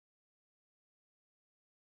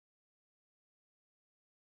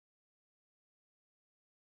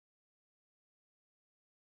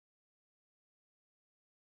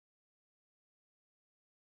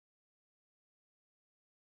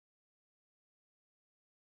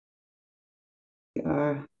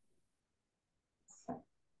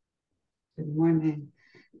Good morning.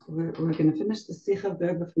 We're going to finish the Sikha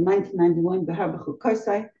Verba from 1991, Behar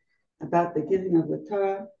B'Chukosai, about the giving of the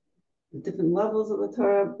Torah, the different levels of the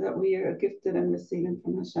Torah that we are gifted and receiving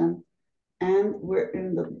from Hashem. And we're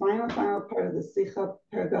in the final part of the Sikha,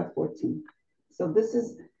 paragraph 14. So this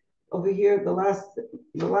is over here, the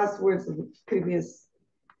last words of the previous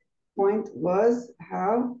point was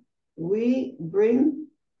how we bring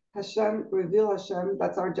Hashem, reveal Hashem,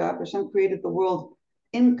 that's our job. Hashem created the world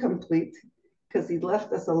incomplete because he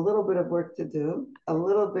left us a little bit of work to do, a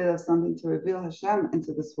little bit of something to reveal Hashem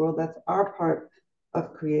into this world. That's our part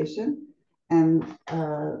of creation. And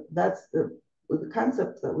that's the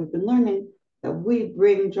concept that we've been learning, that we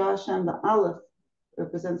draw Hashem, the Aleph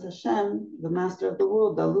represents Hashem, the master of the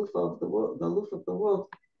world, the Aluf of the world,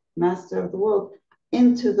 master of the world,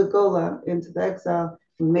 into the Gola, into the exile,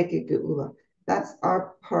 we make it Geula. That's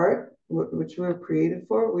our part, which we were created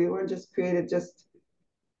for. We weren't just created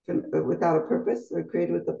without a purpose. We're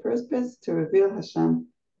created with a purpose to reveal Hashem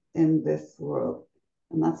in this world.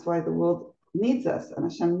 And that's why the world needs us, and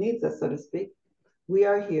Hashem needs us, so to speak. We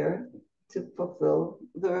are here to fulfill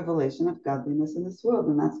the revelation of godliness in this world,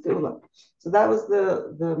 and that's Geula. So that was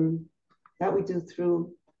that we do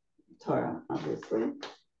through Torah, obviously.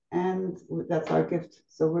 And that's our gift.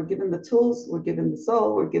 So we're given the tools, we're given the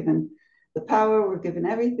soul, we're given the power, we're given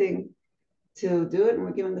everything to do it, and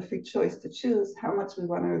we're given the free choice to choose how much we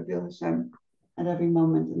want to reveal Hashem at every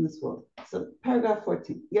moment in this world. So paragraph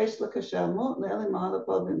 14. The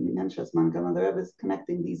Rebbe is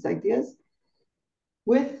connecting these ideas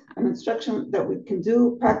with an instruction that we can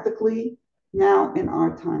do practically now in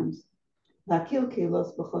our times.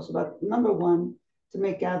 Number one, to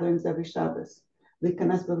make gatherings every Shabbos. To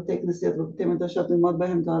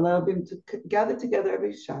gather together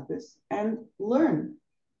every Shabbos and learn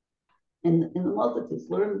in the multitudes,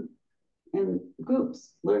 learn in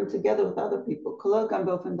groups, learn together with other people,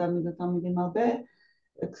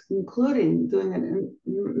 including doing it in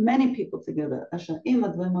many people together. So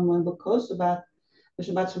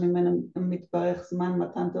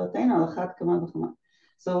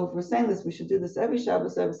if we're saying this, we should do this every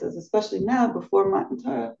Shabbos services, especially now before Matan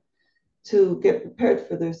Torah, to get prepared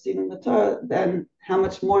for the receiving the Torah, then how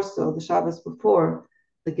much more so the Shabbos before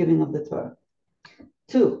the giving of the Torah.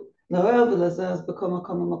 2. Also,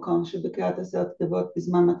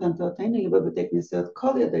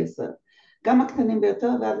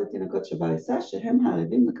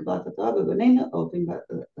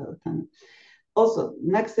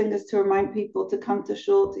 next thing is to remind people to come to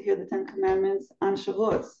shul to hear the 10 Commandments on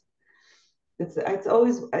Shavuos. It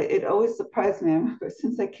always surprised me. I remember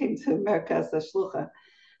since I came to America as a shlucha,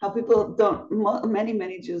 how people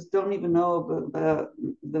many Jews don't even know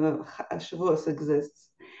the Shavuos exists,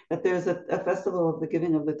 that there's a festival of the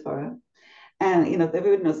giving of the Torah. And,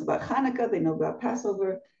 everybody knows about Hanukkah, they know about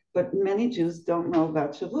Passover, but many Jews don't know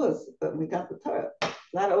about Shavuos, but we got the Torah.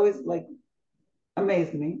 That always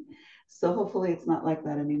amazed me. So hopefully it's not like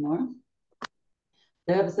that anymore.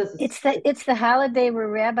 The Rebbe says it's the holiday where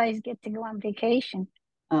rabbis get to go on vacation.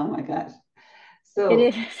 Oh my gosh! So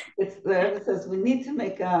it is. The Rebbe says we need to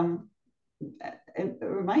make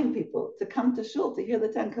remind people to come to shul to hear the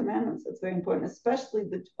 10 Commandments. It's very important, especially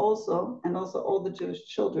also all the Jewish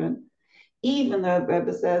children. Even the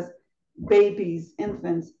Rebbe says babies,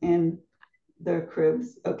 infants in their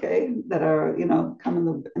cribs, okay, that are come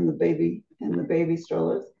in the baby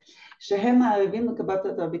strollers.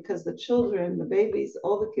 Because the children, the babies,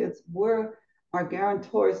 all the kids are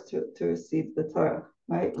guarantors to receive the Torah,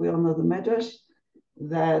 right? We all know the Medrash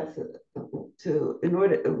that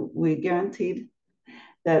we guaranteed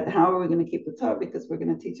that how are we going to keep the Torah? Because we're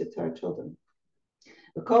going to teach it to our children.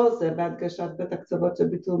 All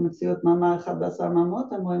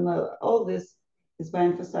this is by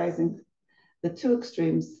emphasizing the two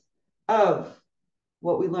extremes of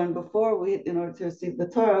what we learned before. In order to receive the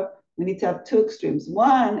Torah, we need to have two extremes.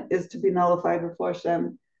 One is to be nullified before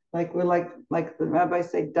Hashem, we're like the rabbis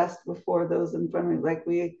say, dust before those in front of me. Like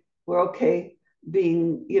we're okay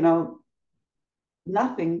being,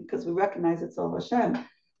 nothing because we recognize it's all Hashem.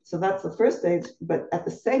 So that's the first stage. But at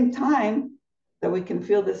the same time that we can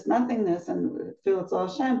feel this nothingness and feel it's all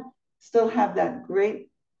Hashem, still have that great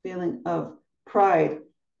feeling of pride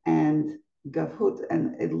and gavhut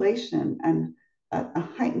and elation and a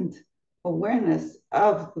heightened awareness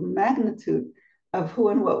of the magnitude of who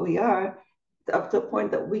and what we are, up to a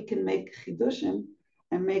point that we can make chidushim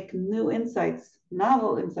and make new insights,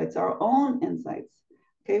 novel insights, our own insights,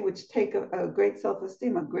 okay, which take a great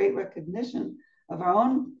self-esteem, a great recognition of our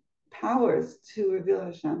own powers to reveal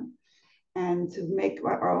Hashem and to make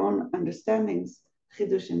our own understandings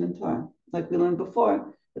chidushim in Torah, like we learned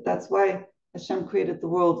before. But that's why Hashem created the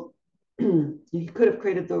world. He could have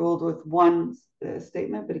created the world with one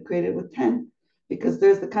statement, but he created it with 10, because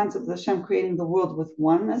there's the concept of Hashem creating the world with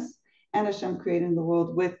oneness and Hashem creating the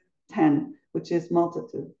world with 10, which is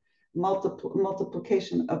multitude,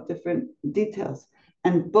 multiplication of different details.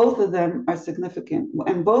 And both of them are significant.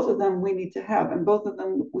 And both of them we need to have. And both of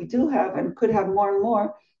them we do have and could have more and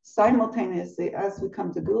more simultaneously as we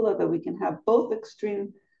come to Gula, that we can have both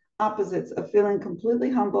extreme opposites of feeling completely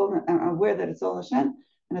humble and aware that it's all Hashem,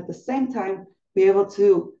 and at the same time be able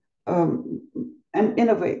to and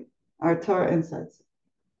innovate our Torah insights.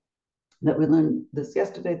 That we learned this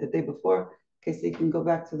yesterday, the day before, in case you can go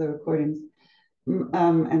back to the recordings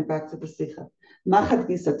and back to the Sikha. Machad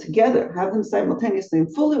Gisa, together, have them simultaneously,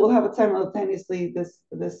 and fully we'll have it simultaneously,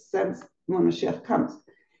 this sense when Mashiach comes.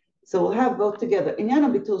 So we'll have both together. So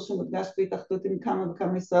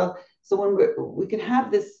when we can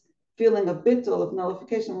have this feeling of bittul, of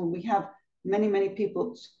nullification, when we have many, many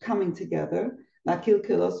people coming together, lakil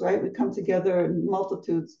kilos, right? We come together in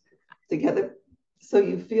multitudes together. So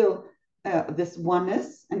you feel this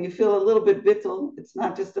oneness, and you feel a little bit bittul. It's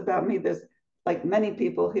not just about me. There's like many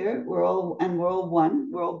people here. We're all one.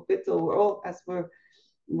 We're all bittul. We're all, as we're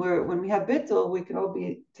when we have bittul, we can all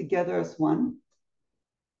be together as one.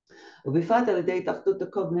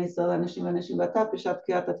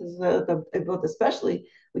 Especially,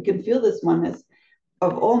 we can feel this oneness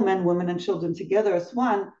of all men, women, and children together as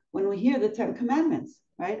one when we hear the 10 commandments,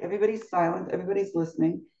 right? Everybody's silent, everybody's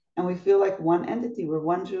listening, and we feel like one entity. We're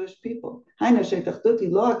one Jewish people. But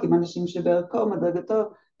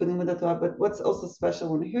what's also special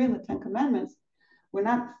when we're hearing the 10 commandments, we're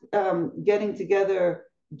not getting together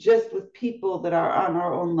just with people that are on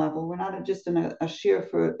our own level. We're not just in a shir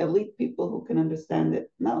for elite people who can understand it.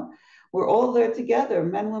 No, we're all there together,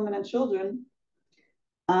 men, women, and children,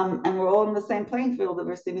 and we're all in the same playing field of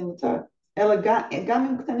receiving the Torah.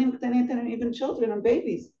 Even children and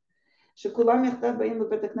babies.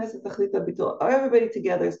 Everybody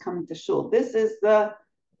together is coming to shul. This is the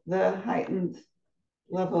heightened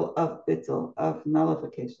level of bittul, of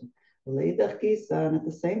nullification. And at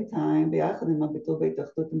the same time, together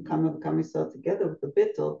with the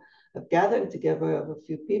bittul of gathering together of a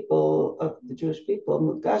few people, of the Jewish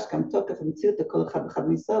people,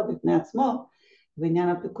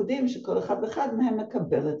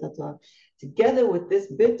 together with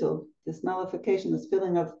this bittul, this nullification, this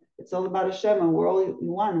feeling of it's all about Hashem and we're all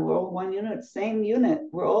one unit, same unit,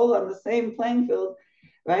 we're all on the same playing field,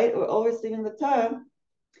 right? We're all receiving the Torah.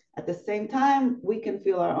 At the same time, we can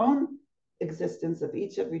feel our own existence of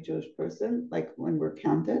every Jewish person, like when we're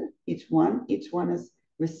counted, each one is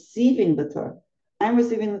receiving the Torah. I'm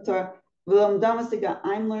receiving the Torah. I'm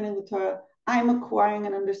learning the Torah. I'm acquiring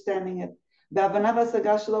and understanding it.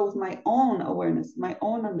 With my own awareness, my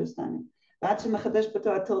own understanding.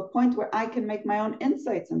 Until a point where I can make my own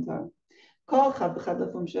insights in Torah.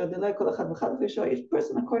 Each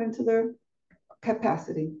person according to their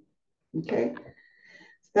capacity. Okay?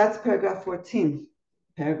 That's paragraph 14.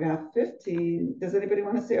 Paragraph 15. Does anybody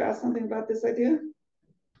want to say or ask something about this idea?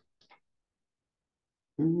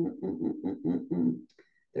 There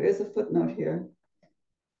is a footnote here.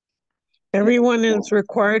 Everyone is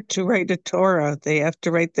required to write a Torah. They have to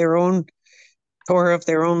write their own Torah of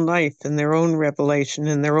their own life and their own revelation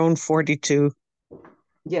and their own 42.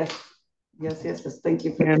 Yes. Thank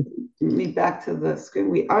you for taking me back to the screen.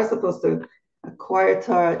 We are supposed to acquire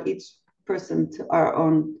Torah, each person to our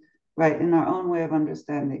own, right, in our own way of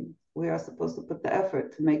understanding. We are supposed to put the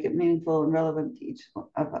effort to make it meaningful and relevant to each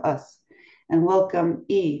of us. And welcome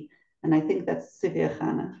E, and I think that's Sivya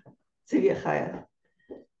Chaya.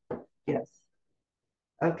 Yes.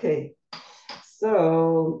 Okay.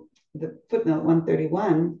 So the footnote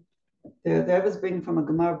 131, the Rebbes bring from a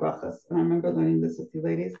Gemara Brachas, and I remember learning this with you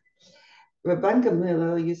ladies. Rabban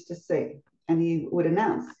Gamliel used to say, and he would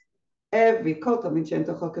announce, every kol tamid she'en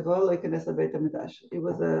tocho kavod lo yikanes lebeit hamikdash. He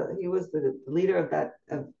was the leader of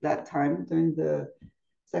that time during the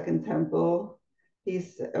Second Temple.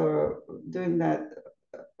 During that,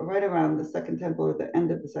 right around the Second Temple, or the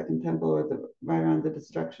end of the Second Temple, or right around the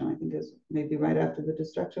destruction. I think it was maybe right after the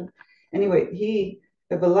destruction. Anyway,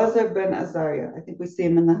 Elazar ben Azariah, I think we see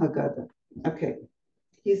him in the Haggadah. Okay,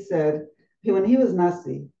 he said when he was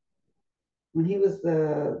Nasi, when he was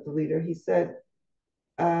the leader, he said,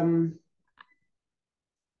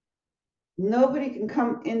 nobody can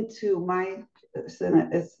come into my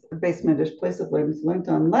Beis Midrash, place of learning,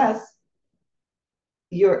 unless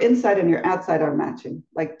your inside and your outside are matching,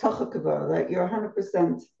 like tocha kavod, like you're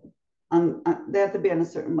 100% on. They have to be on a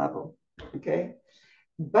certain level, okay.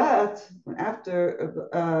 But after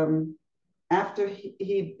after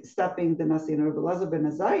he stopped being the Nasi and Rabbi Elazar ben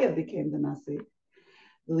Azariah became the Nasi,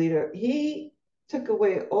 the leader, he took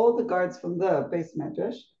away all the guards from the base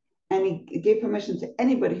medrash, and he gave permission to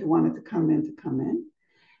anybody who wanted to come in.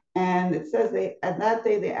 And it says at that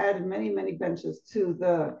day they added many, many benches to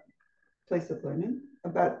the place of learning,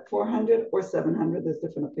 about 400 or 700, there's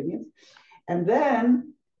different opinions. And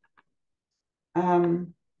then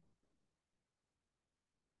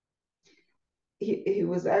he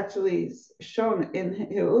was actually shown in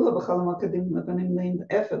they were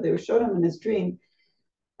shown him in his dream.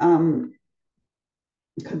 Kadim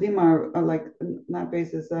are like not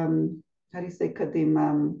bases. How do you say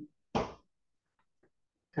kadim?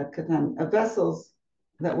 Vessels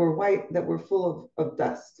that were white, that were full of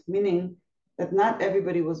dust, meaning that not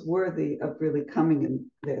everybody was worthy of really coming in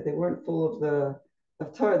there. They weren't full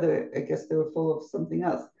of Torah. I guess they were full of something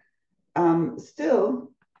else.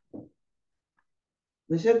 Still,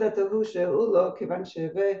 so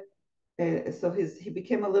he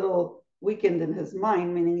became a little weakened in his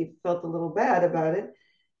mind, meaning he felt a little bad about it.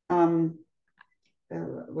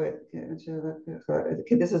 Wait,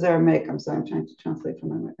 okay, this is Aramaic. I'm sorry, I'm trying to translate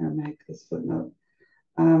from Aramaic, this footnote.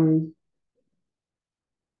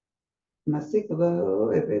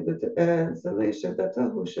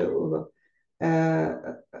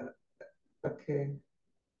 Okay.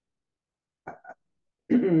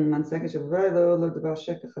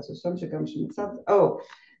 Oh,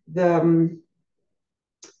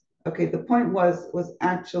 the point was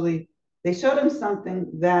actually they showed him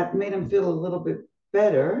something that made him feel a little bit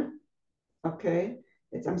better. Okay,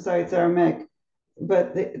 I'm sorry, it's Aramaic,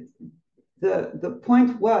 but the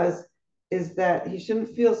point is that he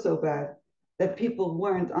shouldn't feel so bad that people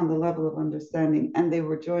weren't on the level of understanding and they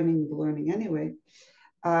were joining the learning anyway.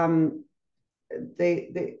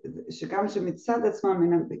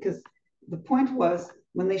 Because the point was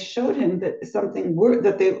when they showed him that something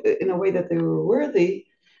that they in a way that they were worthy,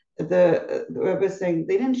 the Rebbe is saying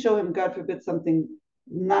they didn't show him, God forbid, something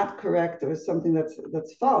not correct or something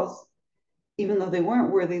that's false, even though they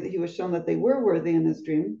weren't worthy. That he was shown that they were worthy in his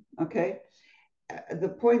dream. Okay, the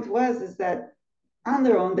point is that on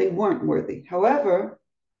their own they weren't worthy. However,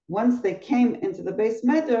 once they came into the base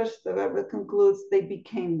medrash, the Rebbe concludes they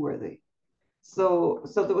became worthy. So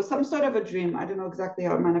there was some sort of a dream. I don't know exactly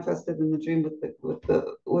how it manifested in the dream with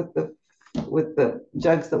the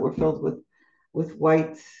jugs that were filled with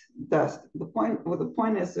white dust. The point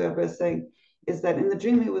is, the Rebbe is saying, is that in the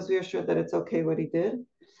dream he was reassured that it's okay what he did,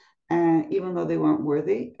 and even though they weren't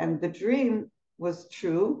worthy, and the dream was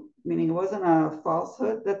true, meaning it wasn't a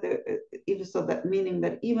falsehood. Meaning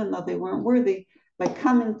that even though they weren't worthy, by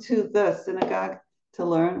coming to the synagogue to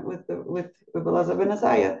learn with Rabbi Elazar ben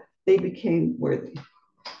Azariah, they became worthy.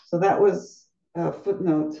 So that was a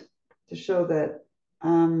footnote to show that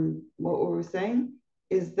what we were saying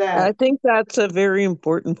is that I think that's a very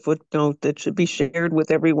important footnote that should be shared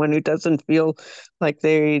with everyone who doesn't feel like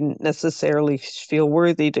they necessarily feel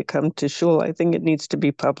worthy to come to shul. I think it needs to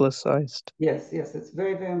be publicized. Yes, it's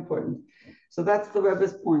very, very important. So that's the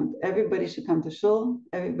Rebbe's point. Everybody should come to shul.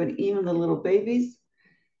 Everybody, even the little babies.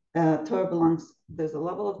 Torah belongs. There's a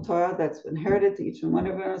level of Torah that's inherited to each one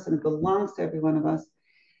of us, and it belongs to every one of us.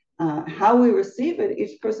 How we receive it,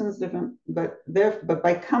 each person is different. But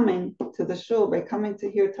by coming to the shul, by coming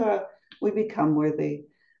to hear Torah, we become worthy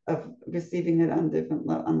of receiving it on the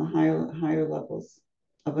higher levels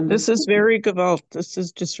of understanding. This is very gewalt. This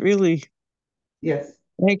is just really. Yes.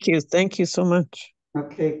 Thank you so much.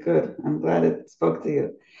 Okay, good. I'm glad it spoke to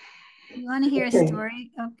you. You want to hear a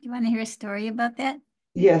story? Oh, you want to hear a story about that?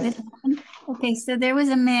 Yes. Okay, so there was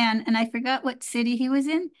a man, and I forgot what city he was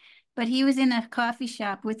in, but he was in a coffee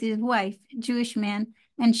shop with his wife, a Jewish man,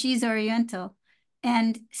 and she's Oriental.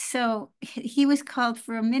 And so he was called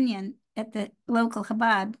for a minyan at the local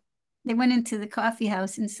Chabad. They went into the coffee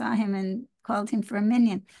house and saw him and called him for a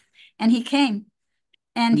minyan. And he came.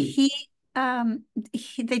 And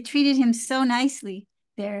they treated him so nicely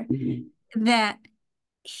there that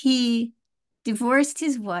he divorced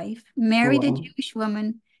his wife, married a Jewish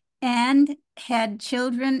woman, and had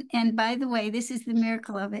children. And by the way, this is the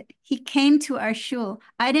miracle of it. He came to our shul.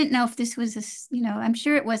 I didn't know if this was I'm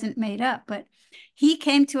sure it wasn't made up, but he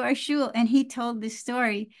came to our shul and he told this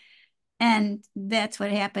story. And that's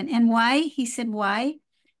what happened. And why? He said, why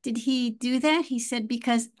did he do that? He said,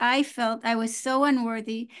 because I felt I was so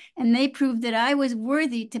unworthy, and they proved that I was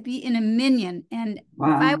worthy to be in a minyan. And if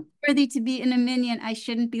I was worthy to be in a minyan, I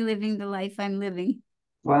shouldn't be living the life I'm living.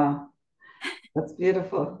 Wow. That's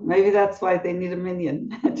beautiful. Maybe that's why they need a minyan,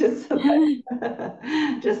 just so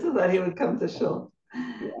that he would come to shul.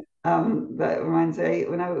 That reminds me,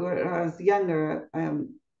 when I was younger,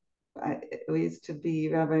 we used to be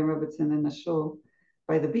Rabbi Robertson in a shul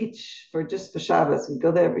by the beach for Shabbos. We'd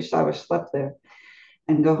go there every Shabbos, slept there,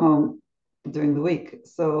 and go home during the week.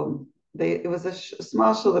 So it was a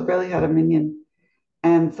small shul that barely had a minyan,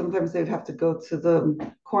 and sometimes they'd have to go to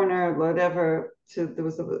the corner, whatever. There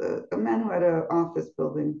was a man who had an office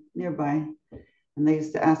building nearby, and they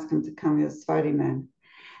used to ask him to come. He was a Sephardi man,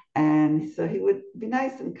 and so he would be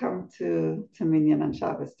nice and come to minyan on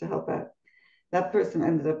Shabbos to help out. That person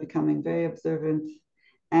ended up becoming very observant,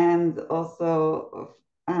 and also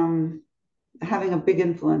having a big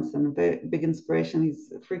influence and a very big inspiration.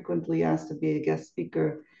 He's frequently asked to be a guest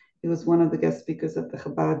speaker. He was one of the guest speakers at the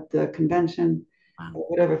Chabad convention, or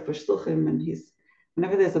whatever, for shluchim. And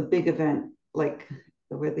whenever there's a big event, like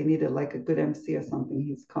where they needed like a good MC or something,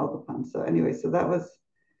 he's called upon. So anyway, so that was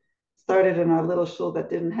started in our little shul that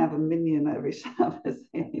didn't have a minyan every Shabbos.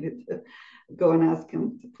 I needed to go and ask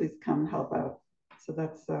him to please come help out. So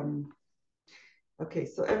that's okay.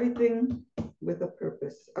 So everything with a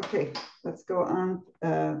purpose. Okay, let's go on.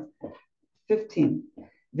 15.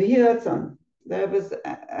 V'hiratzon. There was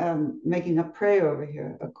making a prayer over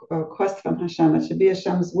here, a request from Hashem. It should be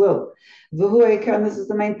Hashem's will. V'hu eikar, and this is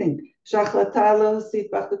the main thing. Shachlata lo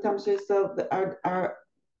hosif b'achdutam she'yisrael.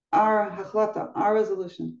 Our hachlata, our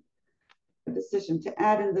resolution, a decision to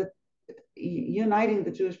add in the uniting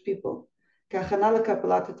the Jewish people, in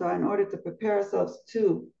order to prepare ourselves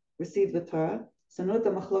to receive the Torah.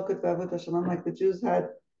 Like the Jews had,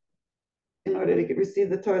 in order to receive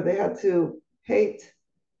the Torah, they had to hate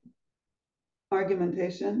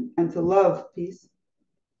argumentation and to love peace.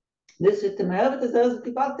 This should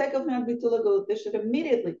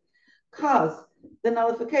immediately cause the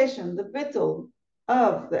nullification, the bittul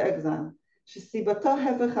of the exile.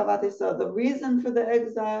 The reason for the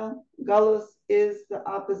exile, galus, is the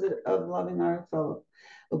opposite of loving our fellow.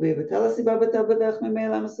 And when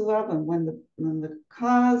the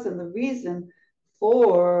cause and the reason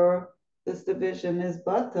for this division is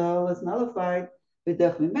batal, is nullified, and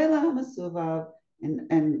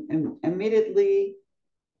immediately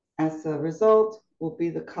as a result will be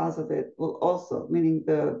the cause of it, will also, meaning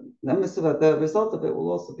the result of it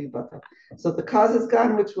will also be batal. So the cause is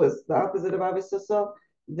gone, which was the opposite of avisasol,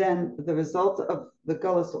 then the result of the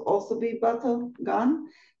galus will also be batal, gone.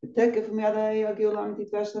 So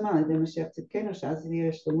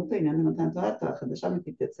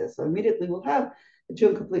immediately we'll have the true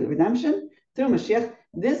and complete redemption through Mashiach.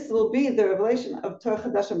 This will be the revelation of Torah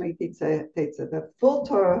Chadasha Meititze. The full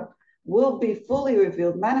Torah will be fully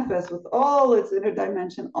revealed, manifest with all its inner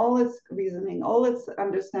dimension, all its reasoning, all its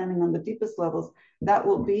understanding on the deepest levels. That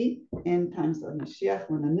will be in times of Mashiach,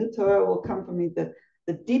 when the new Torah will come from me.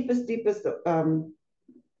 The deepest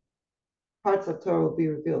parts of Torah will be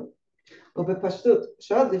revealed. That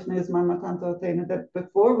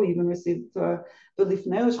before we even receive the Torah,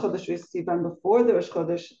 before the Rosh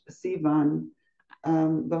Chodesh Sivan,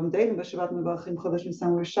 we're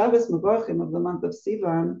Shabbos Mevarchim of the month of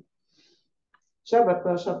Sivan, Shabbat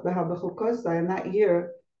Parashat Behar B'Chukosai, and that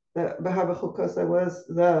year, the Behar B'Chukosai was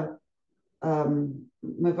the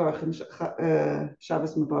Mevarchim,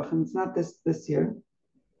 Shabbos Mevarchim. It's not this year.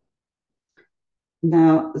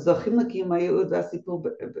 Now,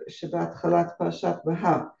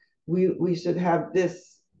 we should have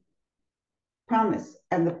this promise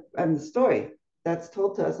and the story that's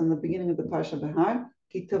told to us in the beginning of the Parsha Behar,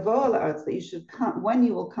 that you should come when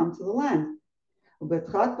you will come to the land.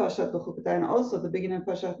 And also the beginning of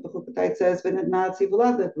Parshat B'Chukotai says,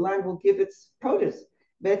 that the land will give its produce.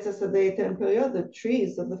 The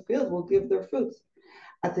trees of the field will give their fruits.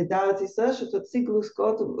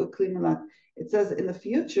 It says in the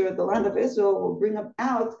future, the land of Israel will bring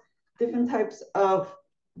about different types of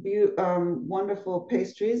wonderful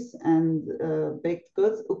pastries and baked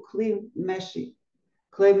goods, clay meshi,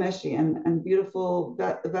 and beautiful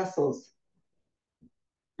vessels.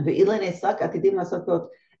 And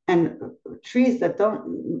trees that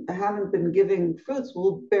haven't been giving fruits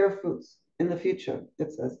will bear fruits in the future,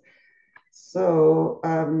 it says. So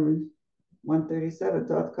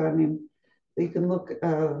 137. You can look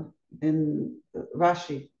in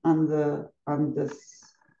Rashi on this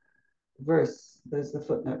verse. There's the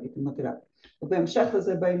footnote. You can look it up.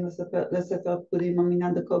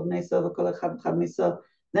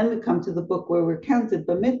 Then we come to the book where we're counted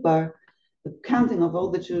Bamidbar, the counting of all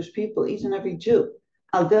the Jewish people, each and every Jew.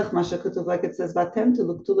 Like it says,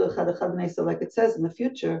 like it says in the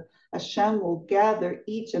future, Hashem will gather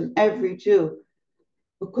each and every Jew.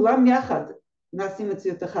 And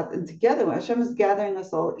together, Hashem is gathering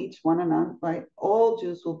us all, each one and one, right? All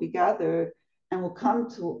Jews will be gathered and will come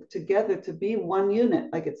together to be one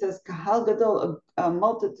unit. Like it says, Kahal Gadol, a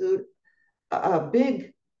multitude, a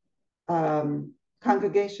big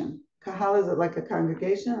congregation. Kahal is like a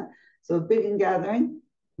congregation, so a big gathering.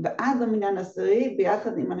 And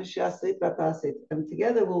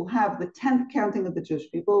together we'll have the 10th counting of the Jewish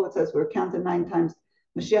people. It says we're counted 9 times.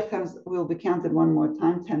 Mashiach comes, we'll be counted one more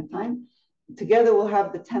time, 10th time. Together we'll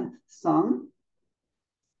have the 10th song.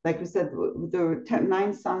 Like we said, there were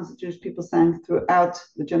 9 songs that Jewish people sang throughout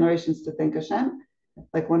the generations to thank Hashem.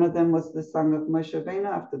 Like one of them was the song of Moshe Rabbeinu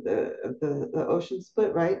after the ocean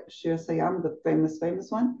split, right? Shir Sayam, the famous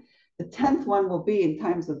one. The 10th one will be in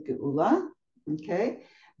times of Geula, okay?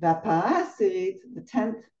 The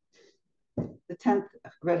 10th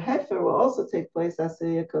red heifer will also take place.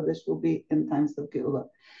 Asiri Kodesh will be in times of Geula.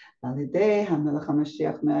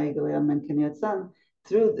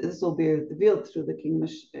 Through this will be revealed through the King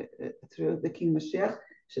Mashiach.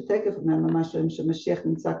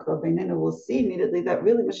 We'll see immediately that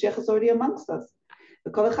really Mashiach is already amongst us.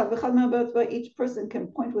 Each person can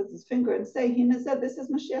point with his finger and say, this is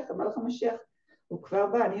Mashiach, Mashiach.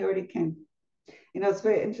 And he already came. It's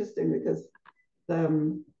very interesting because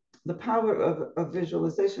the power of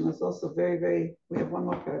visualization is also very, very, we have one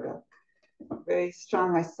more paragraph, very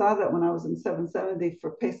strong. I saw that when I was in 770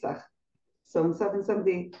 for Pesach. So in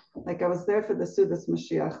 770, like I was there for the Sudas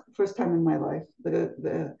Mashiach, first time in my life.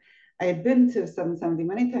 I had been to 770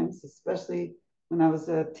 many times, especially when I was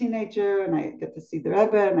a teenager and I get to see the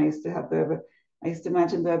Rebbe, and I used to have the Rebbe. I used to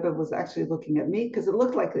imagine the Rebbe was actually looking at me because it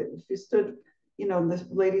looked like it. If you stood, in the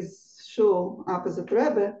ladies' shul opposite the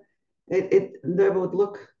Rebbe, the Rebbe would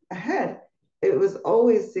look ahead. It was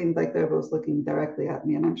always seemed like the Rebbe was looking directly at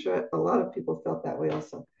me, and I'm sure a lot of people felt that way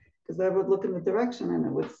also, because the Rebbe would look in the direction and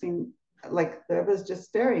it would seem like the Rebbe is just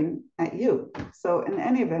staring at you. So in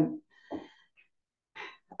any event,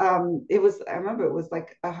 I remember it was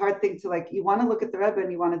like a hard thing to, like, you want to look at the Rebbe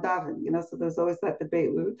and you want to daven, so there's always that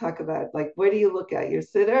debate. We would talk about, like, where do you look at, your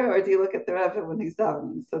sitter, or do you look at the Rebbe when he's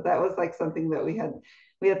davening? So that was like something that we had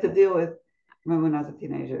to deal with when I was a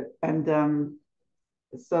teenager. And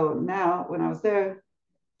so now when I was there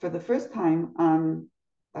for the first time on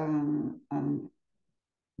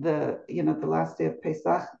the last day of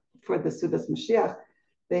Pesach, for the Sudas Mashiach,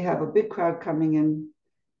 they have a big crowd coming in,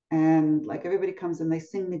 and like everybody comes in, they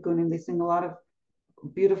sing nigunim, they sing a lot of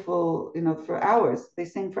beautiful, for hours. They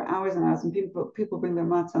sing for hours and hours, and people bring their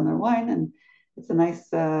matzah and their wine, and it's a nice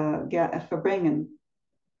farbring, and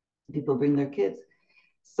people bring their kids.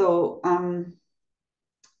 So,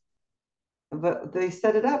 but they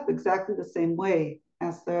set it up exactly the same way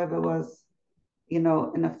as the Rebbe was, in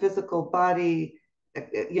a physical body.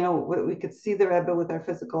 We could see the Rebbe with our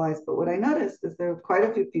physical eyes, but what I noticed is there were quite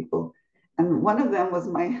a few people, and one of them was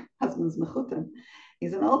my husband's mechutin.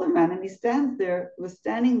 He's an older man, and was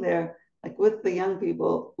standing there, like with the young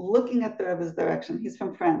people, looking at the Rebbe's direction. He's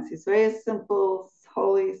from France. He's very simple,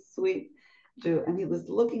 holy, sweet Jew, and he was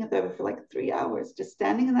looking at the Rebbe for like 3 hours, just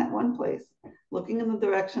standing in that one place, looking in the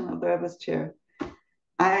direction of the Rebbe's chair.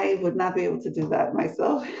 I would not be able to do that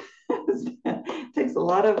myself. It takes a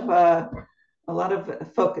lot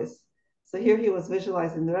of focus. So here he was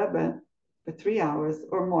visualizing the Rebbe for 3 hours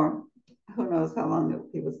or more. Who knows how long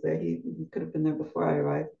he was there? He could have been there before I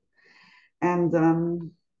arrived, and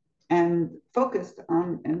focused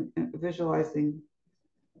on visualizing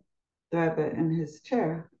the Rebbe in his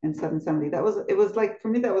chair in 770. It was like, for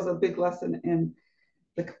me, that was a big lesson in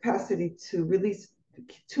the capacity to really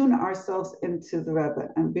tune ourselves into the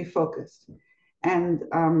Rebbe and be focused. And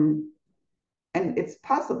it's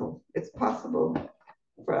possible. It's possible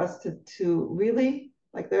for us to really,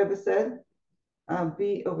 like the Rebbe said,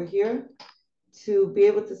 be over here, to be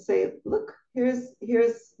able to say, look, here's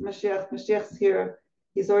Mashiach. Mashiach's here.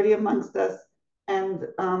 He's already amongst us. And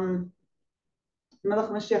Melech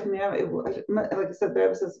Mashiach, like I said, the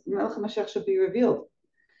Rebbe says, Melech Mashiach should be revealed,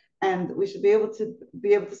 and we should be able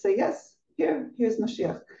to say, yes, here's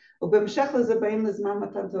Mashiach.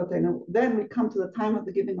 Then we come to the time of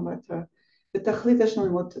the giving of our Torah.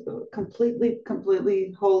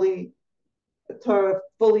 Completely holy Torah,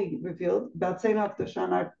 fully revealed. Bais Chana of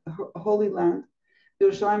California, our holy land.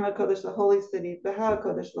 Yerushalayim HaKodesh, the holy city. Behar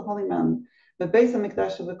HaKodesh, the holy mountain. The Bais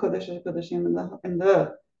HaMikdash of the Kodesh HaKodeshim, in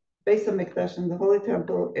the Bais HaMikdash, in the holy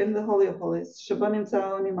temple, in the Holy of Holies. Shabanim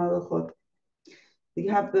Tzaonim Maluchot. We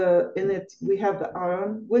have the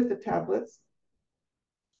Aron with the tablets.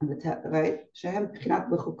 Right? Shehem Pichinat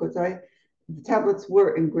B'chukotai. The tablets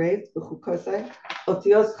were engraved, B'chukotai.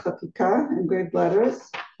 Otios Chakika, engraved letters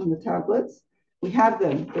on the tablets. We have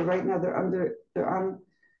them. They're on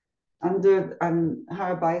under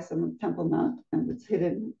Har Bais on the Temple Mount, and it's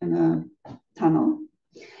hidden in a tunnel.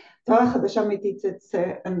 And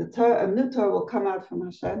the Torah, a new Torah will come out from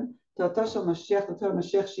Hashem. The Torah Mashiach,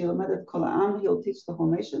 he'll teach the whole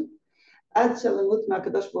nation. We'll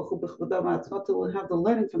have the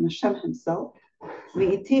learning from Hashem himself.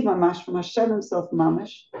 From Hashem himself,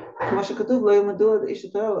 mamash.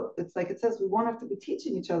 It's like it says, we won't have to be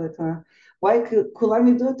teaching each other Torah. Why?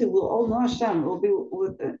 We'll all know Hashem. We'll be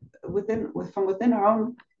from within our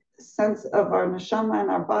own sense of our neshama and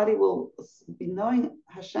our body will be knowing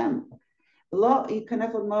Hashem. We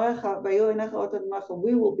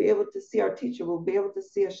will be able to see our teacher. We'll be able to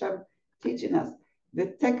see Hashem teaching us.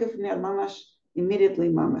 Immediately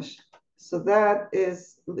mamash. So that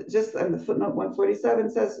is just, and the footnote 147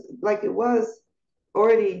 says, like it was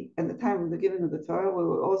already at the time of the giving of the Torah, we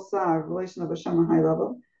all saw a relation of Hashem on a high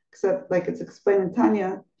level, except like it's explained in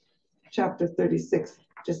Tanya, chapter 36.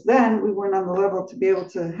 Just then, we weren't on the level to be able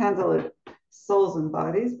to handle it, souls and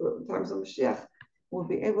bodies, but in terms of Mashiach, we'll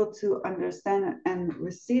be able to understand and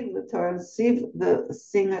receive the Torah, receive the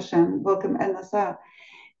seeing Hashem, welcome and Nasa,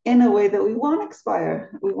 in a way that we won't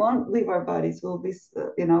expire. We won't leave our bodies. We'll be,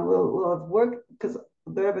 we'll have worked, because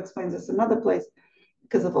the Rebbe explains this in another place,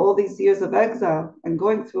 because of all these years of exile and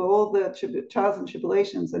going through all the trials and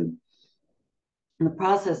tribulations and the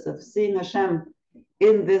process of seeing Hashem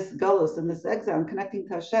in this galus, in this exile, and connecting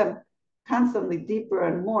to Hashem constantly deeper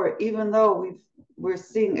and more, even though we're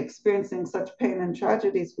experiencing such pain and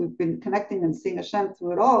tragedies, we've been connecting and seeing Hashem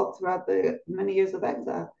through it all, throughout the many years of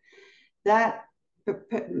exile. That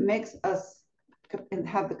makes us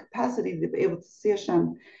have the capacity to be able to see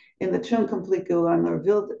Hashem in the true and complete Geulah and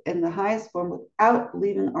revealed in the highest form without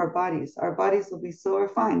leaving our bodies. Our bodies will be so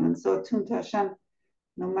refined and so attuned to Hashem,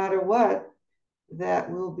 no matter what,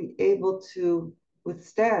 that we'll be able to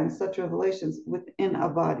withstand such revelations within a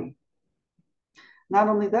body. Not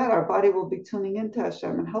only that, our body will be tuning into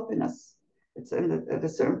Hashem and helping us. It's at a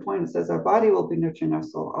certain point, it says our body will be nurturing our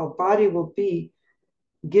soul. Our body will be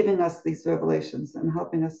giving us these revelations and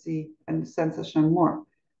helping us see and sense Hashem more.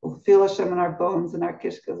 We'll feel Hashem in our bones and our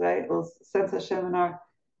kishkas, right? We'll sense Hashem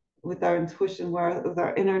with our intuition, with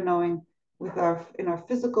our inner knowing, in our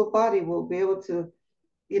physical body. We'll be able to,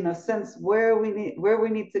 sense where we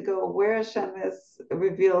need to go, where Hashem is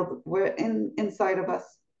revealed, where inside of us,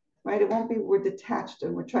 right? It won't be we're detached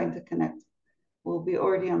and we're trying to connect. We'll be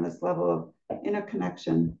already on this level of inner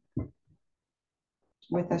connection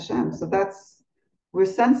with Hashem. So we're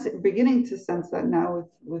beginning to sense that now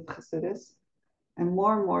with Chassidus, and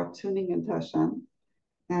more tuning into Hashem,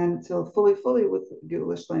 until fully with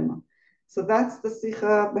Geulah Shlema. So that's the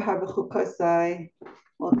Sicha B'Har B'Chukosai.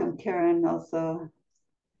 Welcome, Karen, also.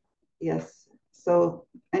 Yes. So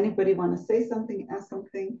anybody want to say something, ask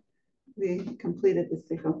something? We completed the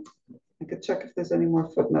Sicha. I could check if there's any more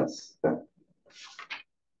footnotes. But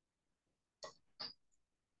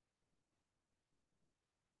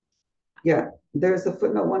yeah, there's a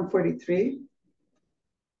footnote 143.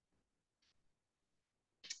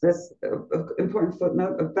 That's an important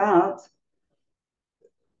footnote about,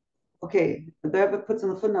 the Rebbe puts in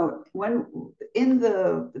the footnote, when in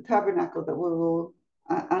the tabernacle that we will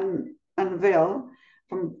unveil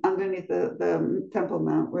from underneath the Temple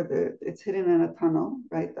Mount, where it's hidden in a tunnel,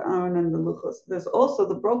 right? The Aaron and the Luchos. There's also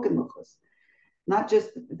the broken Luchos. Not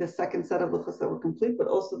just the second set of Luchos that were complete, but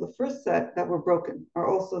also the first set that were broken are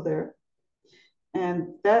also there.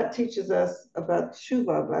 And that teaches us about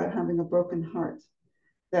tshuva, about having a broken heart.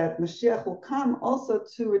 That Mashiach will come also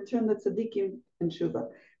to return the tzaddikim in tshuva.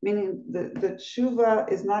 Meaning the tshuva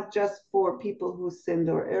is not just for people who sinned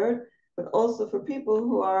or erred, but also for people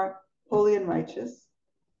who are holy and righteous.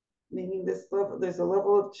 Meaning there's a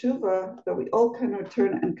level of tshuva that we all can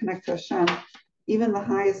return and connect to Hashem, even the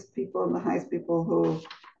highest people who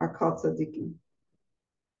are called tzaddikim.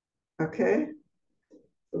 Okay?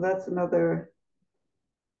 So that's another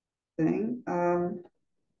thing.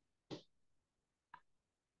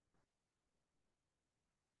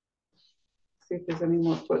 See if there's any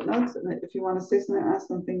more footnotes. And if you want to say something, ask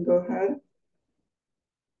something, go ahead.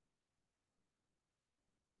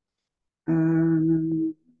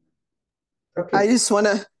 Okay. I just want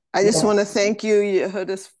to thank you,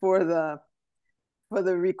 Yehudit, for the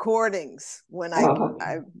recordings when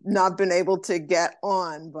I've not been able to get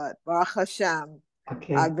on, but Baruch Hashem,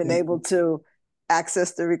 I've been able to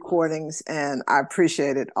access the recordings, and I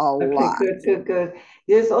appreciate it a lot. Good.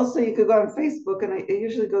 There's also, you could go on Facebook, and it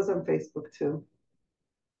usually goes on Facebook too.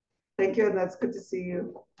 Thank you, and that's good to see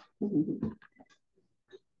you.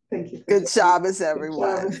 Thank you. Good Shabbos,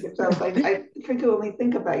 everyone. Good Shabbos. I frequently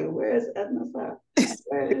think about you. Where is Edna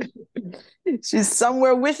Sarah? She's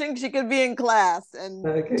somewhere wishing she could be in class and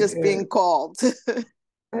being called.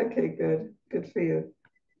 Okay, good. Good for you.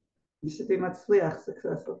 You should be matzliach,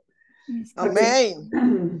 successful.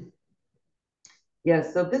 Amen.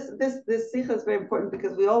 Yes, so this sikha is very important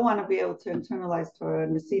because we all want to be able to internalize Torah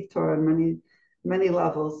and receive Torah on many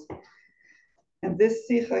levels. And this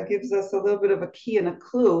sikha gives us a little bit of a key and a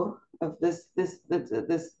clue of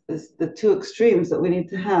the two extremes that we need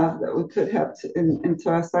to have, that we could have in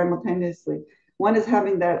Torah simultaneously. One is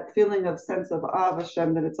having that feeling of sense of awe of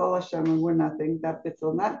Hashem, that it's all Hashem and we're nothing. That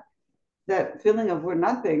bittul, not that feeling of we're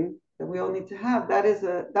nothing that we all need to have.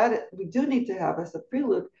 That we do need to have as a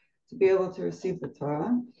prelude to be able to receive the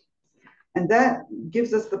Torah, and that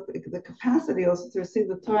gives us the capacity also to receive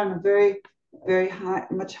the Torah on a very, very high,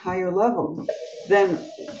 much higher level than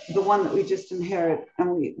the one that we just inherit, and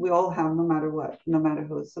we all have, no matter what, no matter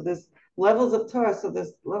who. So there's levels of Torah. So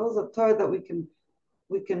there's levels of Torah that we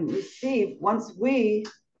can receive once we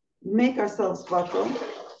make ourselves buckle,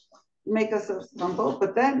 make ourselves humble.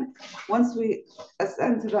 But then once we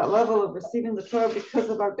ascend to that level of receiving the Torah because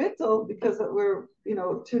of our bittul, because we're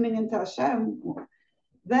tuning into Hashem,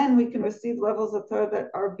 then we can receive levels of Torah that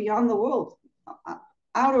are beyond the world,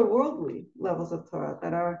 outer worldly levels of Torah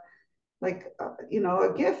that are like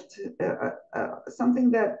a gift,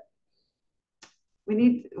 something that we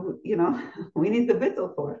need, we need the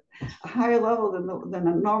bittul for a higher level than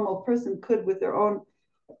a normal person could with their own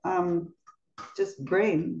just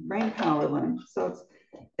brain power learn. So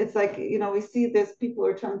it's like, we see there's people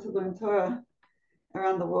who are trying to learn Torah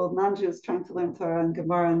around the world, non-Jews trying to learn Torah and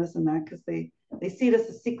Gemara and this and that, because they see it as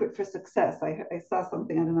a secret for success. I saw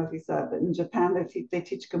something, I don't know if you saw it, but in Japan they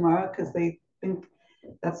teach Gemara because they think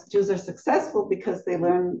that's Jews are successful because they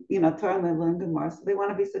learn Torah and they learn Gemara, so they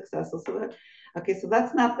want to be successful. So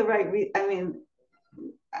that's not the right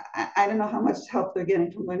I don't know how much help they're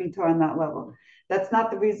getting from learning Torah on that level. That's not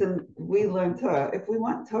the reason we learn Torah. If we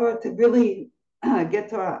want Torah to really get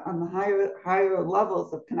Torah on the higher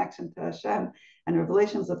levels of connection to Hashem and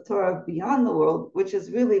revelations of Torah beyond the world, which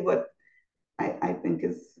is really what I think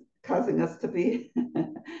is causing us to be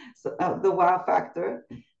the wow factor,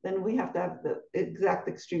 then we have to have the exact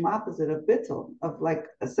extreme opposite of bittul, of like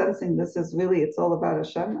sensing this is really, it's all about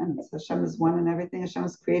Hashem, and Hashem is one in everything. Hashem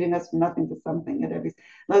is creating us from nothing to something at every.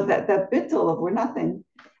 No, that bittul of we're nothing,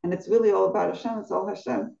 and it's really all about Hashem. It's all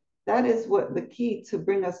Hashem. That is what the key to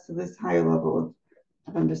bring us to this higher level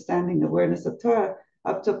of understanding, awareness of Torah,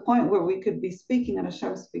 up to a point where we could be speaking and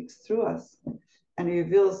Hashem speaks through us, and He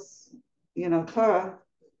reveals, Torah,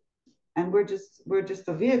 and we're just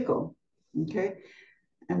a vehicle, okay.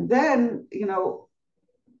 And then,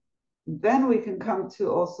 then we can come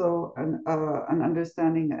to also an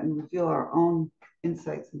understanding and reveal our own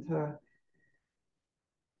insights into Torah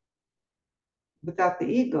without the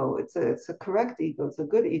ego. It's a correct ego. It's a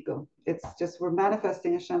good ego. It's just we're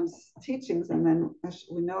manifesting Hashem's teachings, and then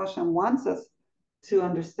we know Hashem wants us to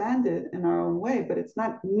understand it in our own way. But it's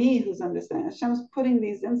not me who's understanding. Hashem's putting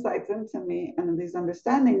these insights into me and these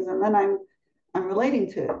understandings, and then I'm relating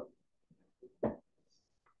to it.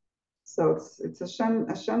 So it's Hashem.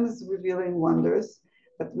 Hashem is revealing wonders,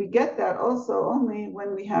 but we get that also only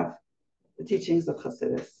when we have the teachings of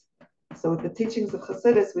Chassidus. So with the teachings of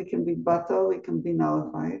Chassidus, we can be batal, we can be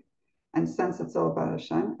nullified, and sense it's all about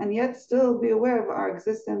Hashem, and yet still be aware of our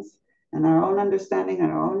existence and our own understanding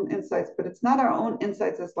and our own insights. But it's not our own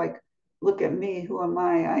insights as like, look at me, who am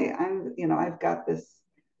I? I'm, I've got this,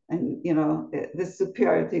 and this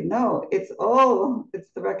superiority. No, it's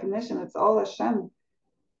the recognition. It's all Hashem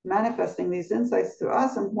manifesting these insights through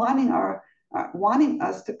us and wanting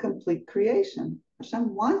us to complete creation.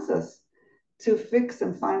 Hashem wants us to fix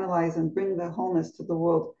and finalize and bring the wholeness to the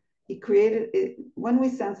world. He created it. When we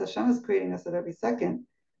sense Hashem is creating us at every second,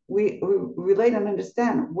 we relate and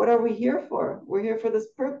understand, what are we here for? We're here for this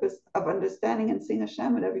purpose of understanding and seeing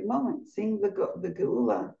Hashem at every moment, seeing the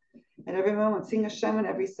Geula at every moment, seeing Hashem in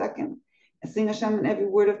every second, and seeing Hashem in every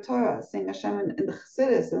word of Torah, seeing Hashem in the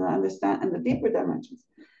Chassidus and the deeper dimensions.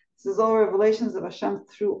 This is all revelations of Hashem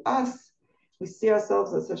through us. We see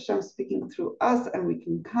ourselves as Hashem speaking through us, and we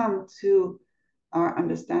can come to our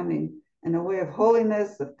understanding in a way of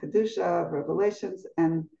holiness, of Kedusha, of revelations,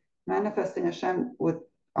 and manifesting Hashem with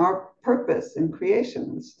our purpose in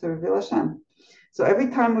creation, is to reveal Hashem. So every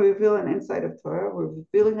time we reveal an insight of Torah, we're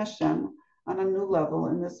revealing Hashem on a new level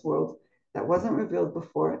in this world that wasn't revealed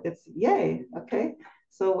before. It's yay, okay?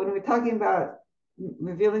 So when we're talking about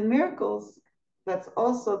revealing miracles, that's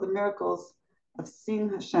also the miracles of seeing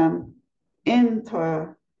Hashem in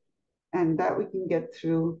Torah And that we can get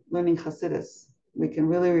through learning Hasidus. We can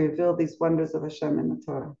really reveal these wonders of Hashem in the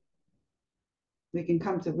Torah. We can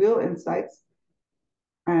come to real insights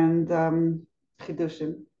and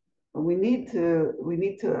chidushim. But we need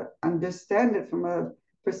to understand it from a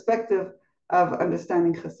perspective of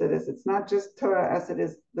understanding Hasidus. It's not just Torah as it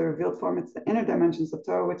is the revealed form, it's the inner dimensions of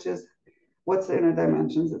Torah, which is, what's the inner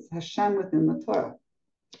dimensions? It's Hashem within the Torah.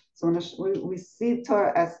 So when we see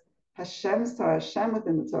Torah as Hashem's Torah, Hashem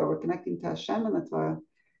within the Torah, we're connecting to Hashem in the Torah,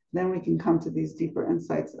 then we can come to these deeper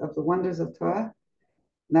insights of the wonders of Torah.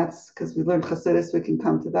 And that's because we learned Hasidus, we can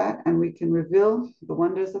come to that, and we can reveal the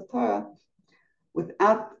wonders of Torah with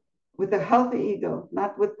a healthy ego,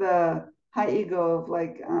 not with the high ego of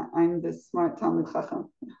like, I'm this smart Talmud Chacham.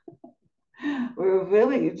 We're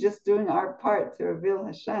revealing, just doing our part to reveal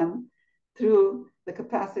Hashem through the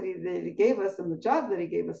capacity that He gave us and the job that He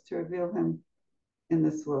gave us to reveal Him in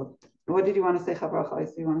this world. What did you want to say, Chavra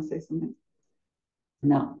Chais? Do you want to say something?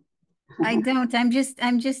 No. I don't. I'm just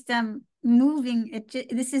moving.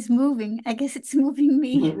 This is moving. I guess it's moving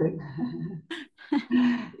me.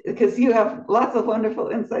 Because you have lots of wonderful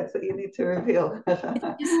insights that you need to reveal. It's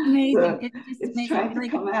just amazing. So it's trying to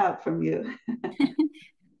come out from you.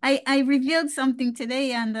 I revealed something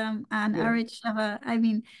today on Arich Shava. I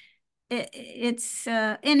mean, it's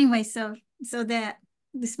anyway. So that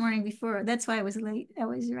this morning before, that's why I was late. I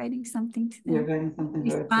was writing something to them. You're writing something.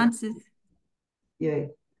 Responses. Yay,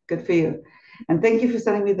 good for you. And thank you for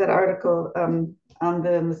sending me that article on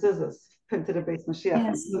the mezuzahs, printed at Bais Mashiach.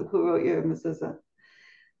 Yes. Who wrote your mezuzah?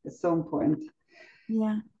 It's so important.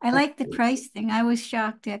 Yeah, I like the price thing. I was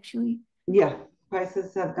shocked, actually. Yeah,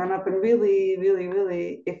 prices have gone up, and really, really,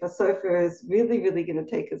 really, if a sofer is really, really going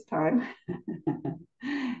to take his time,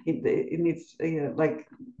 it needs, like,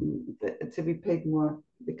 to be paid more,